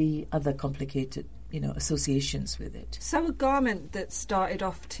without all the other complicated, associations with it. So a garment that started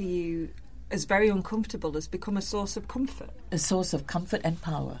off to you as very uncomfortable has become a source of comfort. A source of comfort and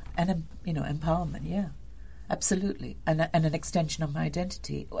power and, empowerment, yeah. Absolutely. And an extension of my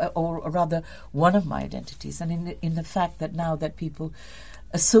identity, or rather one of my identities. And in the fact that now that people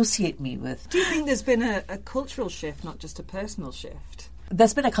associate me with... Do you think there's been a cultural shift, not just a personal shift?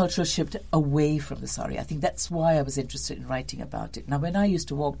 There's been a cultural shift away from the sari. I think that's why I was interested in writing about it. Now, when I used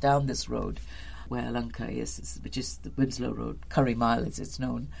to walk down this road, where Alanka is, which is the Winslow Road, Curry Mile as it's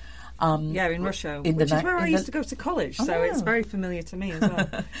known... in Russia, which is where I used to go to college, so it's very familiar to me as well.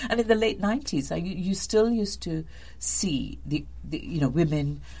 And in the late 90s, you still used to see the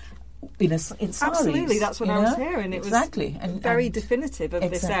women in saris. Absolutely, that's what I was hearing. It exactly. was very definitive of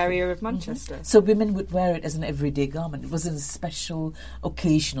this area of Manchester. Mm-hmm. So women would wear it as an everyday garment. It wasn't a special,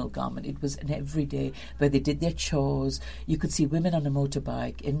 occasional garment. It was an everyday, where they did their chores. You could see women on a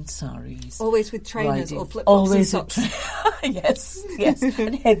motorbike in saris. Always with trainers or flip-flops always and socks. Yes.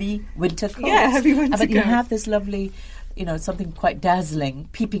 And heavy winter coats. Yeah, heavy winter coats. But you have this lovely... something quite dazzling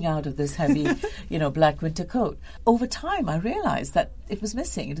peeping out of this heavy, black winter coat. Over time, I realized that it was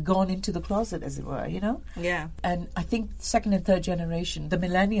missing. It had gone into the closet, as it were, Yeah. And I think second and third generation, the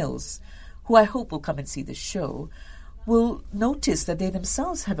millennials, who I hope will come and see this show, will notice that they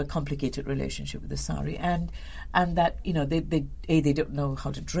themselves have a complicated relationship with the sari, and that, you know, they don't know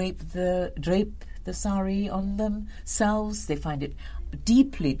how to drape the sari on themselves. They find it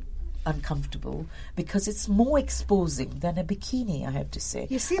deeply uncomfortable because it's more exposing than a bikini, I have to say.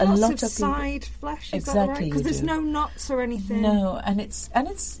 You see a lots lot of people, side flesh, is exactly, that right? Because there's no knots or anything. No, and it's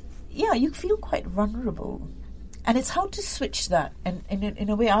yeah, you feel quite vulnerable, and it's how to switch that. And in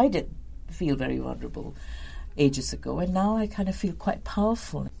a way, I did feel very vulnerable ages ago, and now I kind of feel quite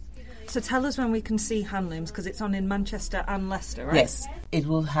powerful. So tell us when we can see handlooms, because it's on in Manchester and Leicester, right? Yes, it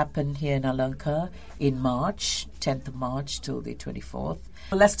will happen here in Alanka in March, 10th of March till the 24th.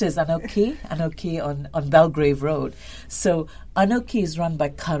 Leicester is Anoki on Belgrave Road. So Anoki is run by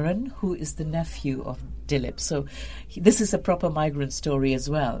Karan, who is the nephew of Dilip. So this is a proper migrant story as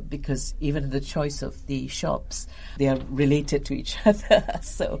well, because even the choice of the shops, they are related to each other.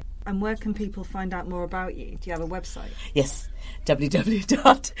 So. And where can people find out more about you? Do you have a website? Yes,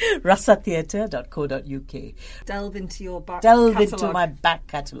 www.rasatheatre.co.uk. Delve into your back Delve catalogue. into my back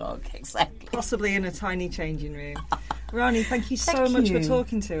catalogue, exactly. Possibly in a tiny changing room. Rani, thank you so Thank much you. for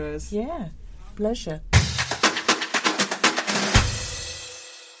talking to us. Yeah, pleasure.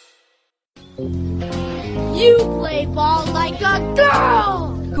 You play ball like a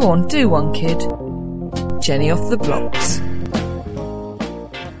girl! Go on, do one, kid. Jenny off the blocks.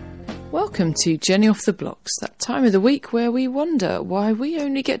 Welcome to Jenny off the blocks, that time of the week where we wonder why we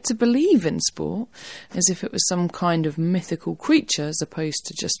only get to believe in sport as if it was some kind of mythical creature as opposed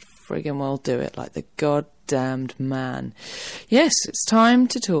to just friggin' well do it like the goddamned man. Yes, it's time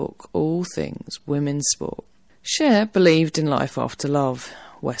to talk all things women's sport. Cher believed in life after love,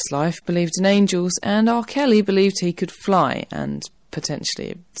 Westlife believed in angels, and R. Kelly believed he could fly, and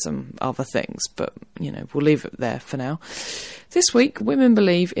potentially some other things, but, you know, we'll leave it there for now. This week, women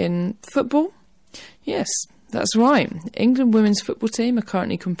believe in football. Yes, that's right. England women's football team are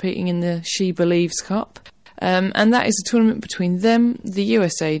currently competing in the She Believes Cup, and that is a tournament between them, the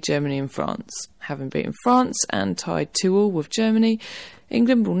USA, Germany and France. Having beaten France and tied 2-2 with Germany,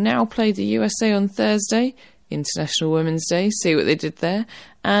 England will now play the USA on Thursday, International Women's Day, see what they did there,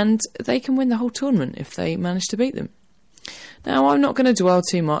 and they can win the whole tournament if they manage to beat them. Now, I'm not going to dwell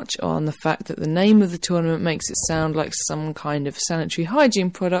too much on the fact that the name of the tournament makes it sound like some kind of sanitary hygiene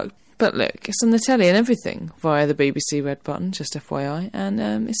product, but look, it's on the telly and everything via the BBC Red Button, just FYI, and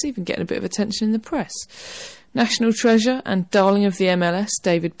it's even getting a bit of attention in the press. National treasure and darling of the MLS,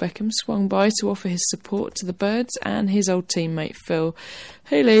 David Beckham, swung by to offer his support to the Birds and his old teammate Phil.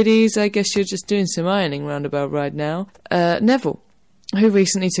 Hey ladies, I guess you're just doing some ironing roundabout right now. Neville, who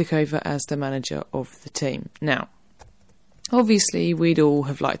recently took over as the manager of the team. Now, obviously, we'd all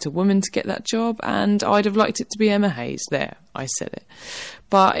have liked a woman to get that job, and I'd have liked it to be Emma Hayes. There, I said it.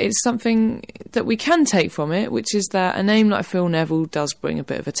 But it's something that we can take from it, which is that a name like Phil Neville does bring a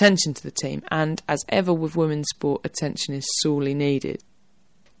bit of attention to the team, and as ever with women's sport, attention is sorely needed.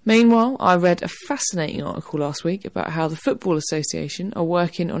 Meanwhile, I read a fascinating article last week about how the Football Association are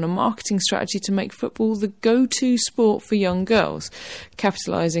working on a marketing strategy to make football the go-to sport for young girls,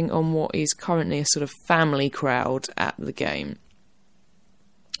 capitalising on what is currently a sort of family crowd at the game.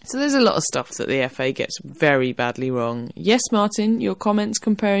 So there's a lot of stuff that the FA gets very badly wrong. Yes, Martin, your comments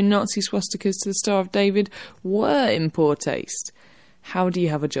comparing Nazi swastikas to the Star of David were in poor taste. How do you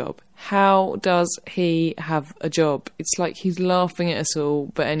have a job? How does he have a job? It's like he's laughing at us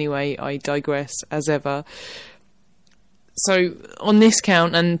all, but anyway, I digress as ever. So on this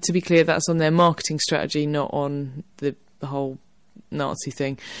count, and to be clear, that's on their marketing strategy, not on the whole Nazi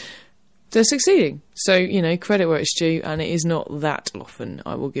thing, they're succeeding. So, you know, credit where it's due, and it is not that often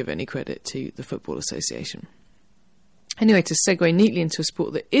I will give any credit to the Football Association. Anyway, to segue neatly into a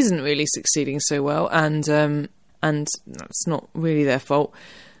sport that isn't really succeeding so well, and that's not really their fault.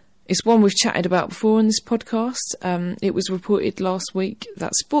 It's one we've chatted about before in this podcast. It was reported last week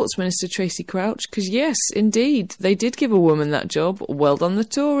that Sports Minister Tracy Crouch, because yes, indeed, they did give a woman that job, well done the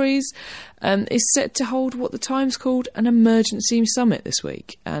Tories, is set to hold what the Times called an emergency summit this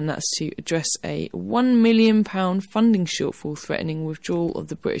week, and that's to address a £1 million funding shortfall threatening withdrawal of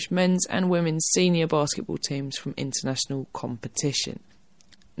the British men's and women's senior basketball teams from international competition.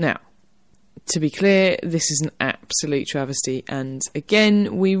 Now, to be clear, this is an absolute travesty, and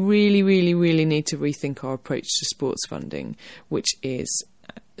again, we really, really, really need to rethink our approach to sports funding, which is,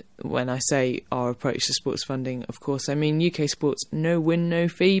 when I say our approach to sports funding, of course, I mean UK sports no-win,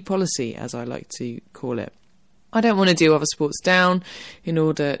 no-fee policy, as I like to call it. I don't want to do other sports down in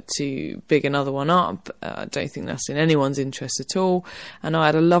order to big another one up. I don't think that's in anyone's interest at all. And I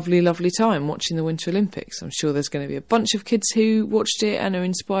had a lovely, lovely time watching the Winter Olympics. I'm sure there's going to be a bunch of kids who watched it and are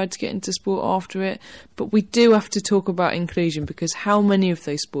inspired to get into sport after it. But we do have to talk about inclusion, because how many of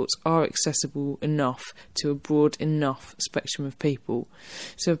those sports are accessible enough to a broad enough spectrum of people?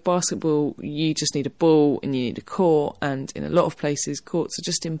 So with basketball, you just need a ball and you need a court. And in a lot of places, courts are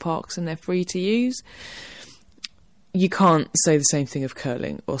just in parks and they're free to use. You can't say the same thing of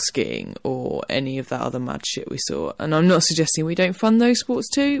curling or skiing or any of that other mad shit we saw. And I'm not suggesting we don't fund those sports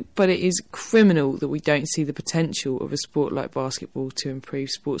too, but it is criminal that we don't see the potential of a sport like basketball to improve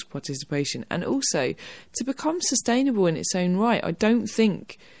sports participation and also to become sustainable in its own right. I don't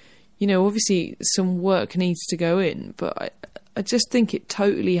think, obviously some work needs to go in, but I just think it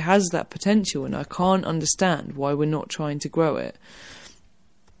totally has that potential, and I can't understand why we're not trying to grow it.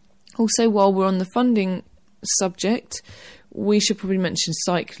 Also, while we're on the funding subject, we should probably mention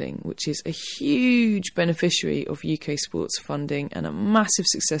cycling, which is a huge beneficiary of UK sports funding and a massive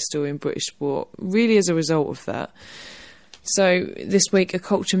success story in British sport, really as a result of that. So this week, a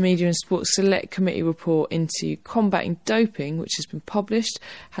Culture, Media and Sports Select Committee report into combating doping, which has been published,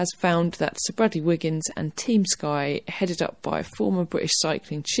 has found that Sir Bradley Wiggins and Team Sky, headed up by former British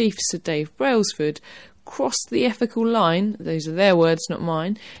cycling chief Sir Dave Brailsford, crossed the ethical line, those are their words, not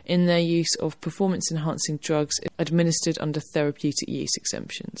mine, in their use of performance-enhancing drugs administered under therapeutic use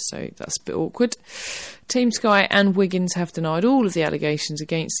exemptions. So that's a bit awkward. Team Sky and Wiggins have denied all of the allegations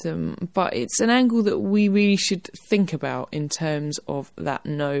against them, but it's an angle that we really should think about in terms of that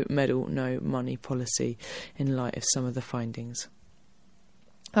no medal, no money policy in light of some of the findings.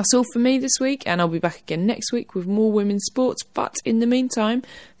 That's all for me this week, and I'll be back again next week with more women's sports. But in the meantime,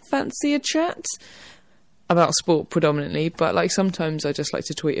 fancy a chat? About sport predominantly, but sometimes I just like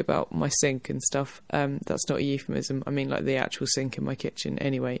to tweet about my sink and stuff. That's not a euphemism. I mean the actual sink in my kitchen.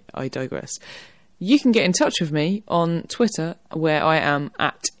 Anyway, I digress. You can get in touch with me on Twitter, where I am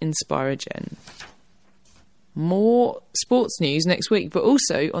at InspireGen. More sports news next week, but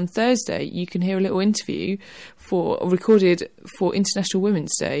also on Thursday you can hear a little interview recorded for International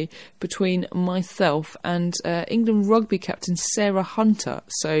Women's Day between myself and England rugby captain Sarah Hunter.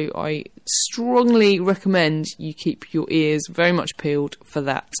 So I strongly recommend you keep your ears very much peeled for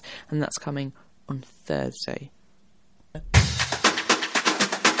that, and that's coming on Thursday.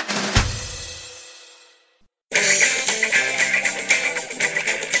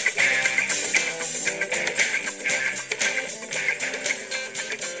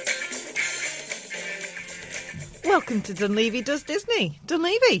 Welcome to Dunleavy Does Disney.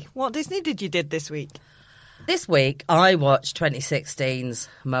 Dunleavy, what Disney did you did this week? This week I watched 2016's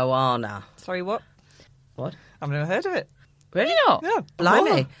Moana. Sorry, what? What? I've never heard of it. Really not? Yeah.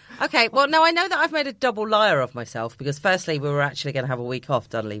 Blimey. Okay, well, no, I know that I've made a double liar of myself, because firstly, we were actually going to have a week off,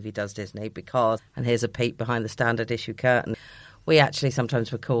 Dunleavy Does Disney, because, and here's a peek behind the standard issue curtain, we actually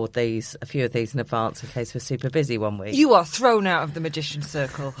sometimes record a few of these in advance in case we're super busy one week. You are thrown out of the magician's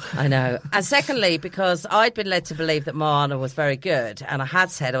circle. I know. And secondly, because I'd been led to believe that Moana was very good, and I had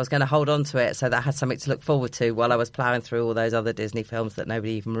said I was going to hold on to it so that I had something to look forward to while I was ploughing through all those other Disney films that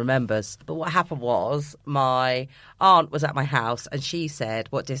nobody even remembers. But what happened was, my aunt was at my house and she said,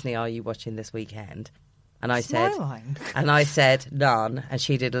 "What Disney are you watching this weekend?" And I said, "None." And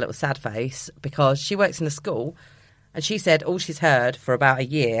she did a little sad face because she works in a school. And she said all she's heard for about a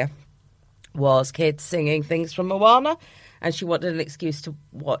year was kids singing things from Moana, and she wanted an excuse to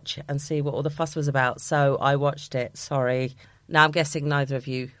watch and see what all the fuss was about. So I watched it. Sorry. Now I'm guessing neither of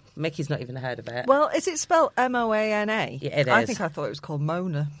you. Mickey's not even heard of it. Well, is it spelled Moana? Yeah, it is. I think I thought it was called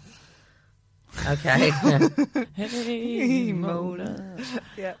Mona. Okay. Hey, Mona.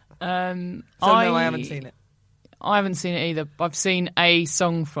 Yeah. No, I haven't seen it. I haven't seen it either. I've seen a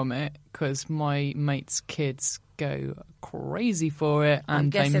song from it because my mate's kids go crazy for it, and I'm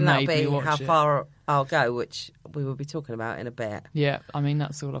guessing they made that'll me be watch how it. far I'll go, which we will be talking about in a bit. Yeah, I mean,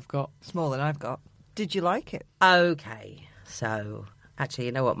 that's all I've got. It's more than I've got. Did you like it? Okay, so actually,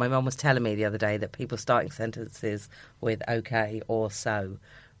 you know what? My mum was telling me the other day that people starting sentences with "okay" or "so"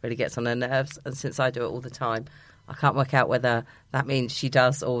 really gets on her nerves, and since I do it all the time, I can't work out whether that means she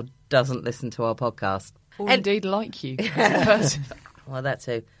does or doesn't listen to our podcast. Or indeed like you as a person. Well, that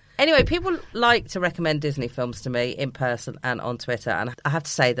too. Anyway, people like to recommend Disney films to me in person and on Twitter, and I have to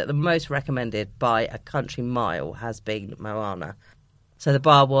say that the most recommended by a country mile has been Moana. So the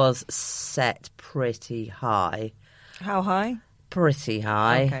bar was set pretty high. How high? Pretty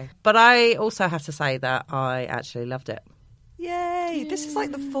high. Okay. But I also have to say that I actually loved it. Yay! This is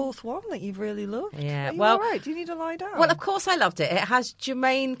like the fourth one that you've really loved. Yeah, Are you well- all right? Do you need to lie down? Well, of course I loved it. It has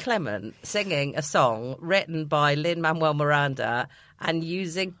Jermaine Clement singing a song written by Lin-Manuel Miranda and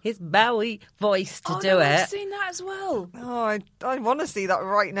using his Bowie voice to do it. I've seen that as well. Oh, I want to see that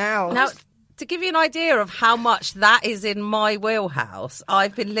right now. Now, to give you an idea of how much that is in my wheelhouse,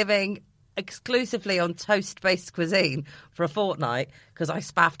 I've been living exclusively on toast-based cuisine for a fortnight because I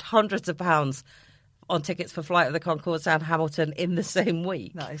spaffed hundreds of pounds on tickets for Flight of the Conchords down Hamilton in the same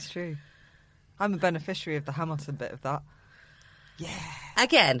week. That is true. I'm a beneficiary of the Hamilton bit of that.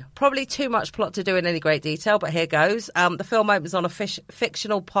 Again, probably too much plot to do in any great detail, but here goes. The film opens on a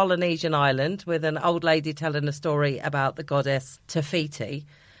fictional Polynesian island with an old lady telling a story about the goddess Tafiti.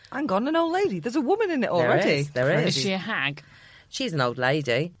 Hang on, an old lady. There's a woman in it already. There is. Is she a hag? She's an old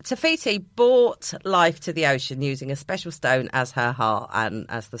lady. Tafiti brought life to the ocean using a special stone as her heart and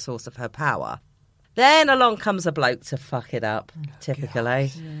as the source of her power. Then along comes a bloke to fuck it up,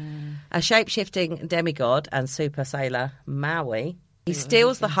 typically. A shape-shifting demigod and super sailor, Maui. He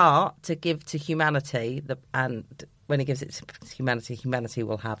steals the heart to give to humanity, and when he gives it to humanity, humanity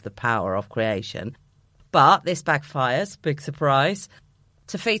will have the power of creation. But this backfires, big surprise.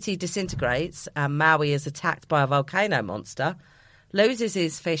 Tafiti disintegrates and Maui is attacked by a volcano monster, loses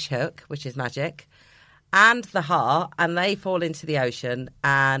his fish hook, which is magic, and the heart, and they fall into the ocean,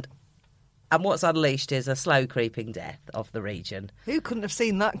 and what's unleashed is a slow creeping death of the region. Who couldn't have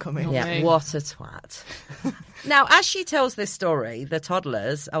seen that coming? Yeah, me. what a twat. Now, as she tells this story, the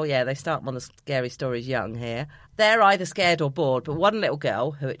toddlers, they start on the scary stories young here. They're either scared or bored, but one little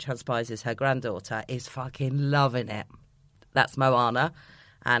girl, who it transpires is her granddaughter, is fucking loving it. That's Moana.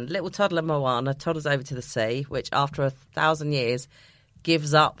 And little toddler Moana toddles over to the sea, which after 1,000 years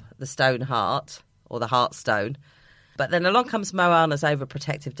gives up the stone heart, or the heart stone. But then along comes Moana's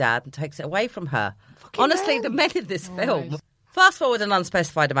overprotective dad and takes it away from her. Honestly, the men in this film. Fast forward an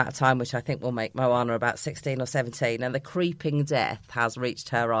unspecified amount of time, which I think will make Moana about 16 or 17, and the creeping death has reached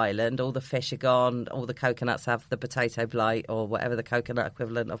her island. All the fish are gone. All the coconuts have the potato blight, or whatever the coconut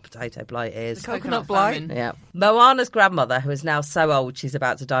equivalent of potato blight is. The coconut blight. famine. Yeah. Moana's grandmother, who is now so old she's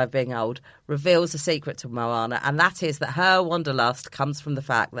about to die of being old, reveals a secret to Moana, and that is that her wanderlust comes from the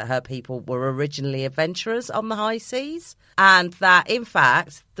fact that her people were originally adventurers on the high seas, and that, in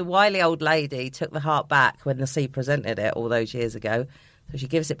fact, the wily old lady took the heart back when the sea presented it all those years ago. So she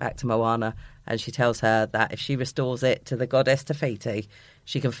gives it back to Moana, and she tells her that if she restores it to the goddess Tafiti,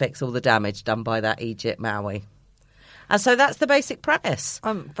 she can fix all the damage done by that Egypt Maui. And so that's the basic premise.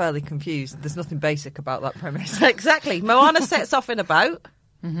 I'm fairly confused. There's nothing basic about that premise. Exactly. Moana sets off in a boat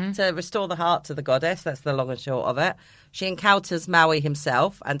to restore the heart to the goddess. That's the long and short of it. She encounters Maui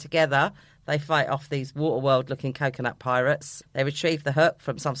himself, and together they fight off these waterworld-looking coconut pirates. They retrieve the hook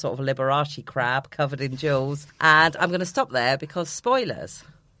from some sort of Liberace crab covered in jewels. And I'm going to stop there because spoilers.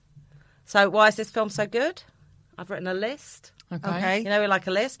 So why is this film so good? I've written a list. Okay. You know, we like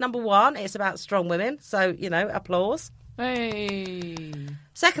a list. Number one, it's about strong women. So, applause. Hey.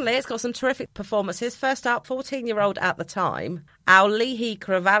 Secondly, it's got some terrific performances. First up, 14-year-old at the time, Auli'i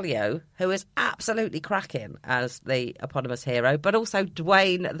Cravalho, who is absolutely cracking as the eponymous hero, but also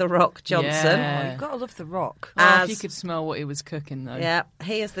Dwayne "The Rock" Johnson. Yeah. Oh, you've got to love The Rock. Oh, if As- you could smell what he was cooking, though. Yeah,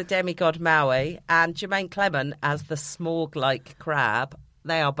 he is the demigod Maui, and Jermaine Clement as the smorg-like crab.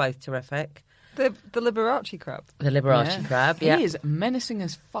 They are both terrific. The Liberace crab. The Liberace crab, yeah. He is menacing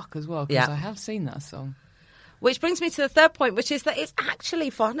as fuck as well, because Yeah. I have seen that song. Which brings me to the third point, which is that it's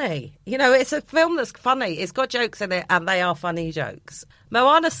actually funny. It's a film that's funny. It's got jokes in it, and they are funny jokes.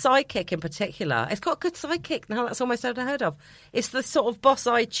 Moana's sidekick in particular, it's got a good sidekick. Now that's almost unheard of. It's the sort of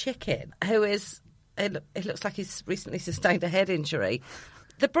boss-eyed chicken who is, it looks like he's recently sustained a head injury.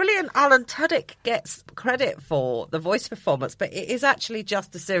 The brilliant Alan Tudyk gets credit for the voice performance, but it is actually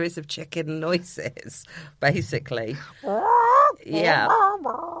just a series of chicken noises, basically. Yeah.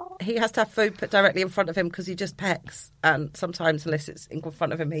 He has to have food put directly in front of him because he just pecks. And sometimes, unless it's in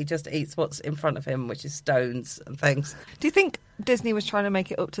front of him, he just eats what's in front of him, which is stones and things. Do you think Disney was trying to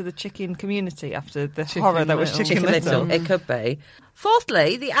make it up to the chicken community after the horror that was Little. Chicken Little? It could be.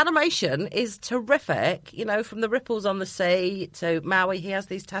 Fourthly, the animation is terrific. From the ripples on the sea to Maui, he has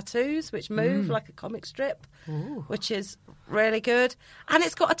these tattoos which move like a comic strip, which is really good. And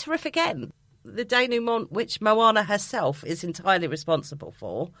it's got a terrific end. The denouement, which Moana herself is entirely responsible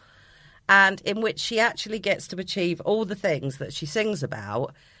for, and in which she actually gets to achieve all the things that she sings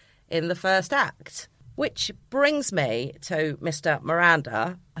about in the first act. Which brings me to Mr.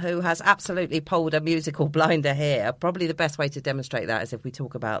 Miranda, who has absolutely pulled a musical blinder here. Probably the best way to demonstrate that is if we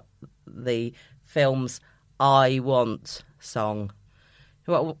talk about the film's I Want song.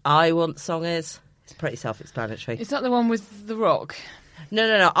 What I Want song is? It's pretty self-explanatory. Is that the one with The Rock?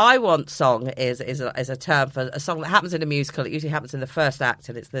 No. I Want song is a term for a song that happens in a musical. It usually happens in the first act,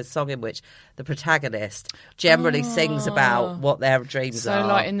 and it's the song in which the protagonist generally sings about what their dreams are. So,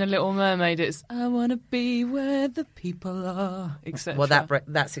 like in The Little Mermaid, it's I want to be where the people are, etc. Well,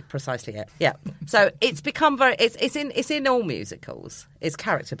 that's precisely it. Yeah. So it's become it's in all musicals. It's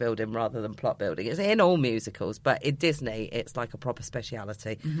character building rather than plot building. It's in all musicals, but in Disney, it's like a proper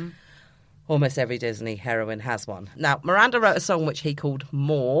speciality. Mm-hmm. Almost every Disney heroine has one. Now, Miranda wrote a song which he called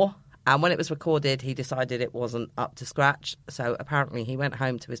More, and when it was recorded, he decided it wasn't up to scratch. So apparently he went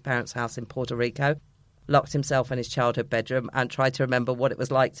home to his parents' house in Puerto Rico, locked himself in his childhood bedroom, and tried to remember what it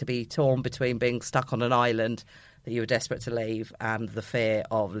was like to be torn between being stuck on an island that you were desperate to leave and the fear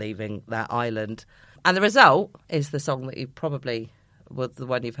of leaving that island. And the result is the song that you probably, the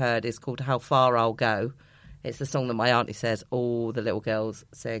one you've heard, is called How Far I'll Go. It's the song that my auntie says all the little girls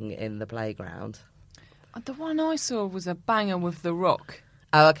sing in the playground. The one I saw was a banger with The Rock.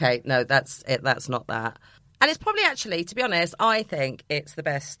 Oh, okay. No, that's it. That's not that. And it's probably actually, to be honest, I think it's the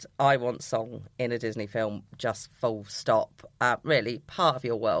best I Want song in a Disney film, just full stop. Really, part of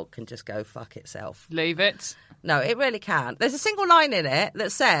your world can just go fuck itself. Leave it. No, it really can. There's a single line in it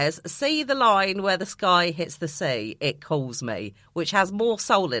that says, see the line where the sky hits the sea, it calls me, which has more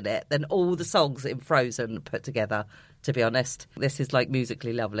soul in it than all the songs in Frozen put together, to be honest. This is like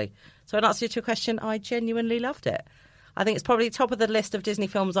musically lovely. So in answer to your question, I genuinely loved it. I think it's probably top of the list of Disney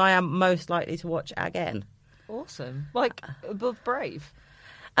films I am most likely to watch again. Awesome. Like above Brave?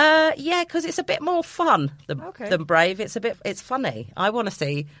 Yeah, because it's a bit more fun than Brave. It's funny. I want to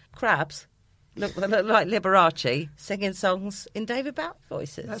see crabs look like Liberace singing songs in David Bowie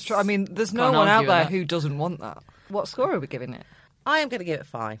voices. That's true. I mean, there's no one out there who doesn't want that. What score are we giving it? I am going to give it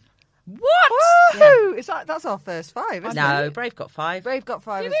 5. What? Yeah. That's our first 5, isn't it? No, Brave got 5. Brave got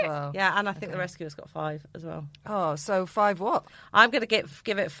 5 as well. Yeah, and I think The Rescuers got 5 as well. Oh, so 5 what? I'm going to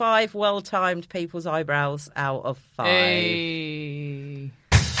give it 5 well-timed people's eyebrows out of 5. Hey.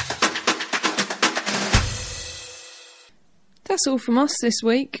 That's all from us this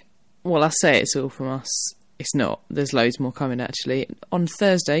week. Well, I say it's all from us. It's not. There's loads more coming, actually. On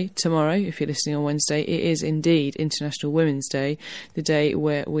Thursday, tomorrow, if you're listening on Wednesday, it is indeed International Women's Day, the day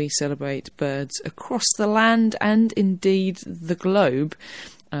where we celebrate birds across the land and indeed the globe,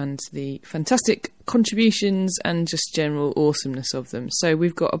 and the fantastic contributions and just general awesomeness of them. So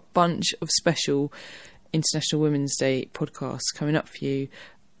we've got a bunch of special International Women's Day podcasts coming up for you.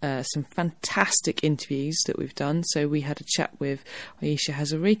 Some fantastic interviews that we've done. So we had a chat with Ayesha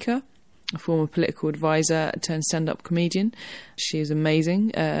Hazarika, a former political advisor turned stand-up comedian. She is amazing.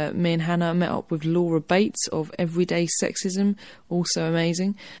 Me and Hannah met up with Laura Bates of Everyday Sexism, also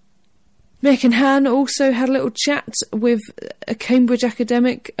amazing. Mick and Han also had a little chat with a Cambridge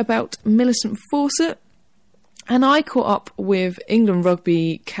academic about Millicent Fawcett. And I caught up with England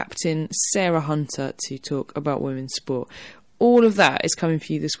rugby captain Sarah Hunter to talk about women's sport. All of that is coming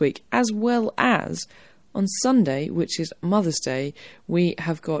for you this week, as well as on Sunday, which is Mother's Day, we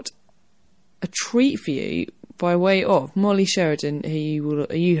have got a treat for you by way of Molly Sheridan, who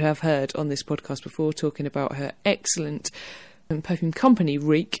you have heard on this podcast before, talking about her excellent perfume company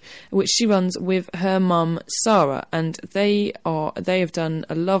Reek, which she runs with her mum Sarah, and they have done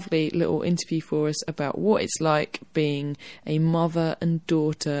a lovely little interview for us about what it's like being a mother and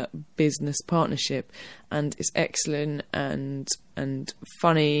daughter business partnership, and it's excellent and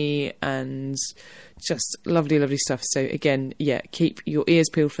funny and just lovely stuff. So again, keep your ears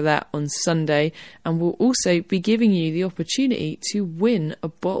peeled for that on Sunday, and we'll also be giving you the opportunity to win a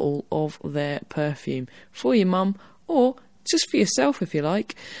bottle of their perfume for your mum, or just for yourself if you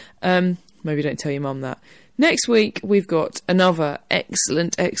like. Maybe don't tell your mum that. Next week we've got another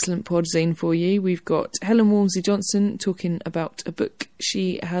excellent podzine for you. We've got Helen Walmsley Johnson talking about a book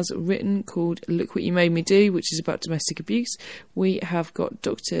she has written called Look What You Made Me Do, which is about domestic abuse. We have got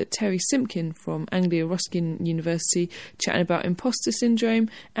Dr. Terry Simpkin from Anglia Ruskin University chatting about imposter syndrome,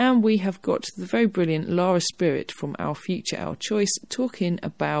 and we have got the very brilliant Lara Spirit from Our Future, Our Choice talking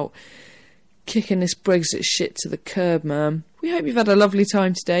about kicking this Brexit shit to the curb, man. We hope you've had a lovely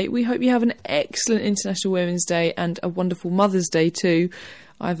time today. We hope you have an excellent International Women's Day and a wonderful Mother's Day too,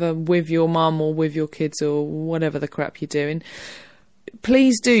 either with your mum or with your kids or whatever the crap you're doing.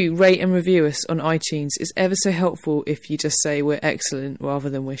 Please do rate and review us on iTunes. It's ever so helpful if you just say we're excellent rather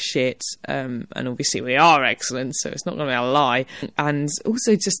than we're shit. And obviously we are excellent, so it's not going to be a lie. And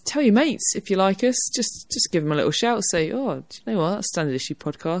also just tell your mates if you like us. Just give them a little shout. Say, oh, do you know what? That's Standard Issue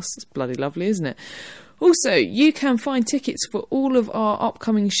Podcast. It's bloody lovely, isn't it? Also, you can find tickets for all of our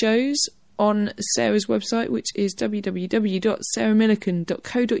upcoming shows on Sarah's website, which is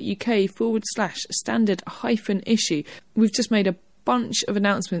www.sarahmillican.co.uk/standard-issue. We've just made a bunch of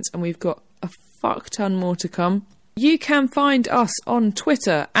announcements and we've got a fuck ton more to come. You can find us on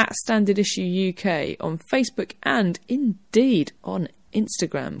Twitter at Standard Issue UK, on Facebook, and indeed on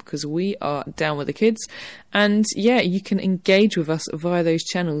Instagram, because we are down with the kids. And yeah, you can engage with us via those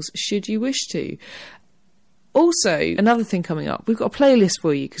channels should you wish to. Also, another thing coming up, we've got a playlist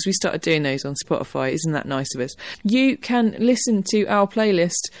for you because we started doing those on Spotify. Isn't that nice of us? You can listen to our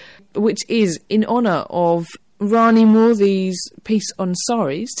playlist, which is in honour of Rani Morthy's piece on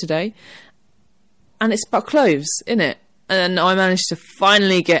saris today. And it's about clothes, isn't it? And I managed to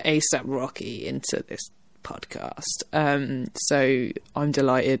finally get A$AP Rocky into this podcast. So I'm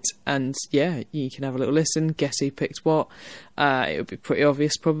delighted. And yeah, you can have a little listen. Guess who picked what? It would be pretty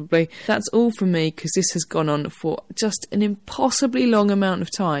obvious, probably. That's all from me, because this has gone on for just an impossibly long amount of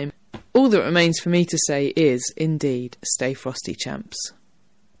time. All that remains for me to say is, indeed, stay frosty, champs.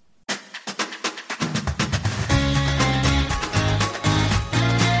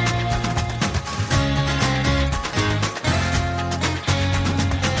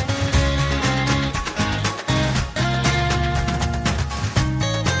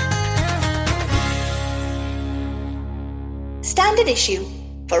 Standard Issue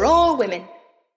for all women.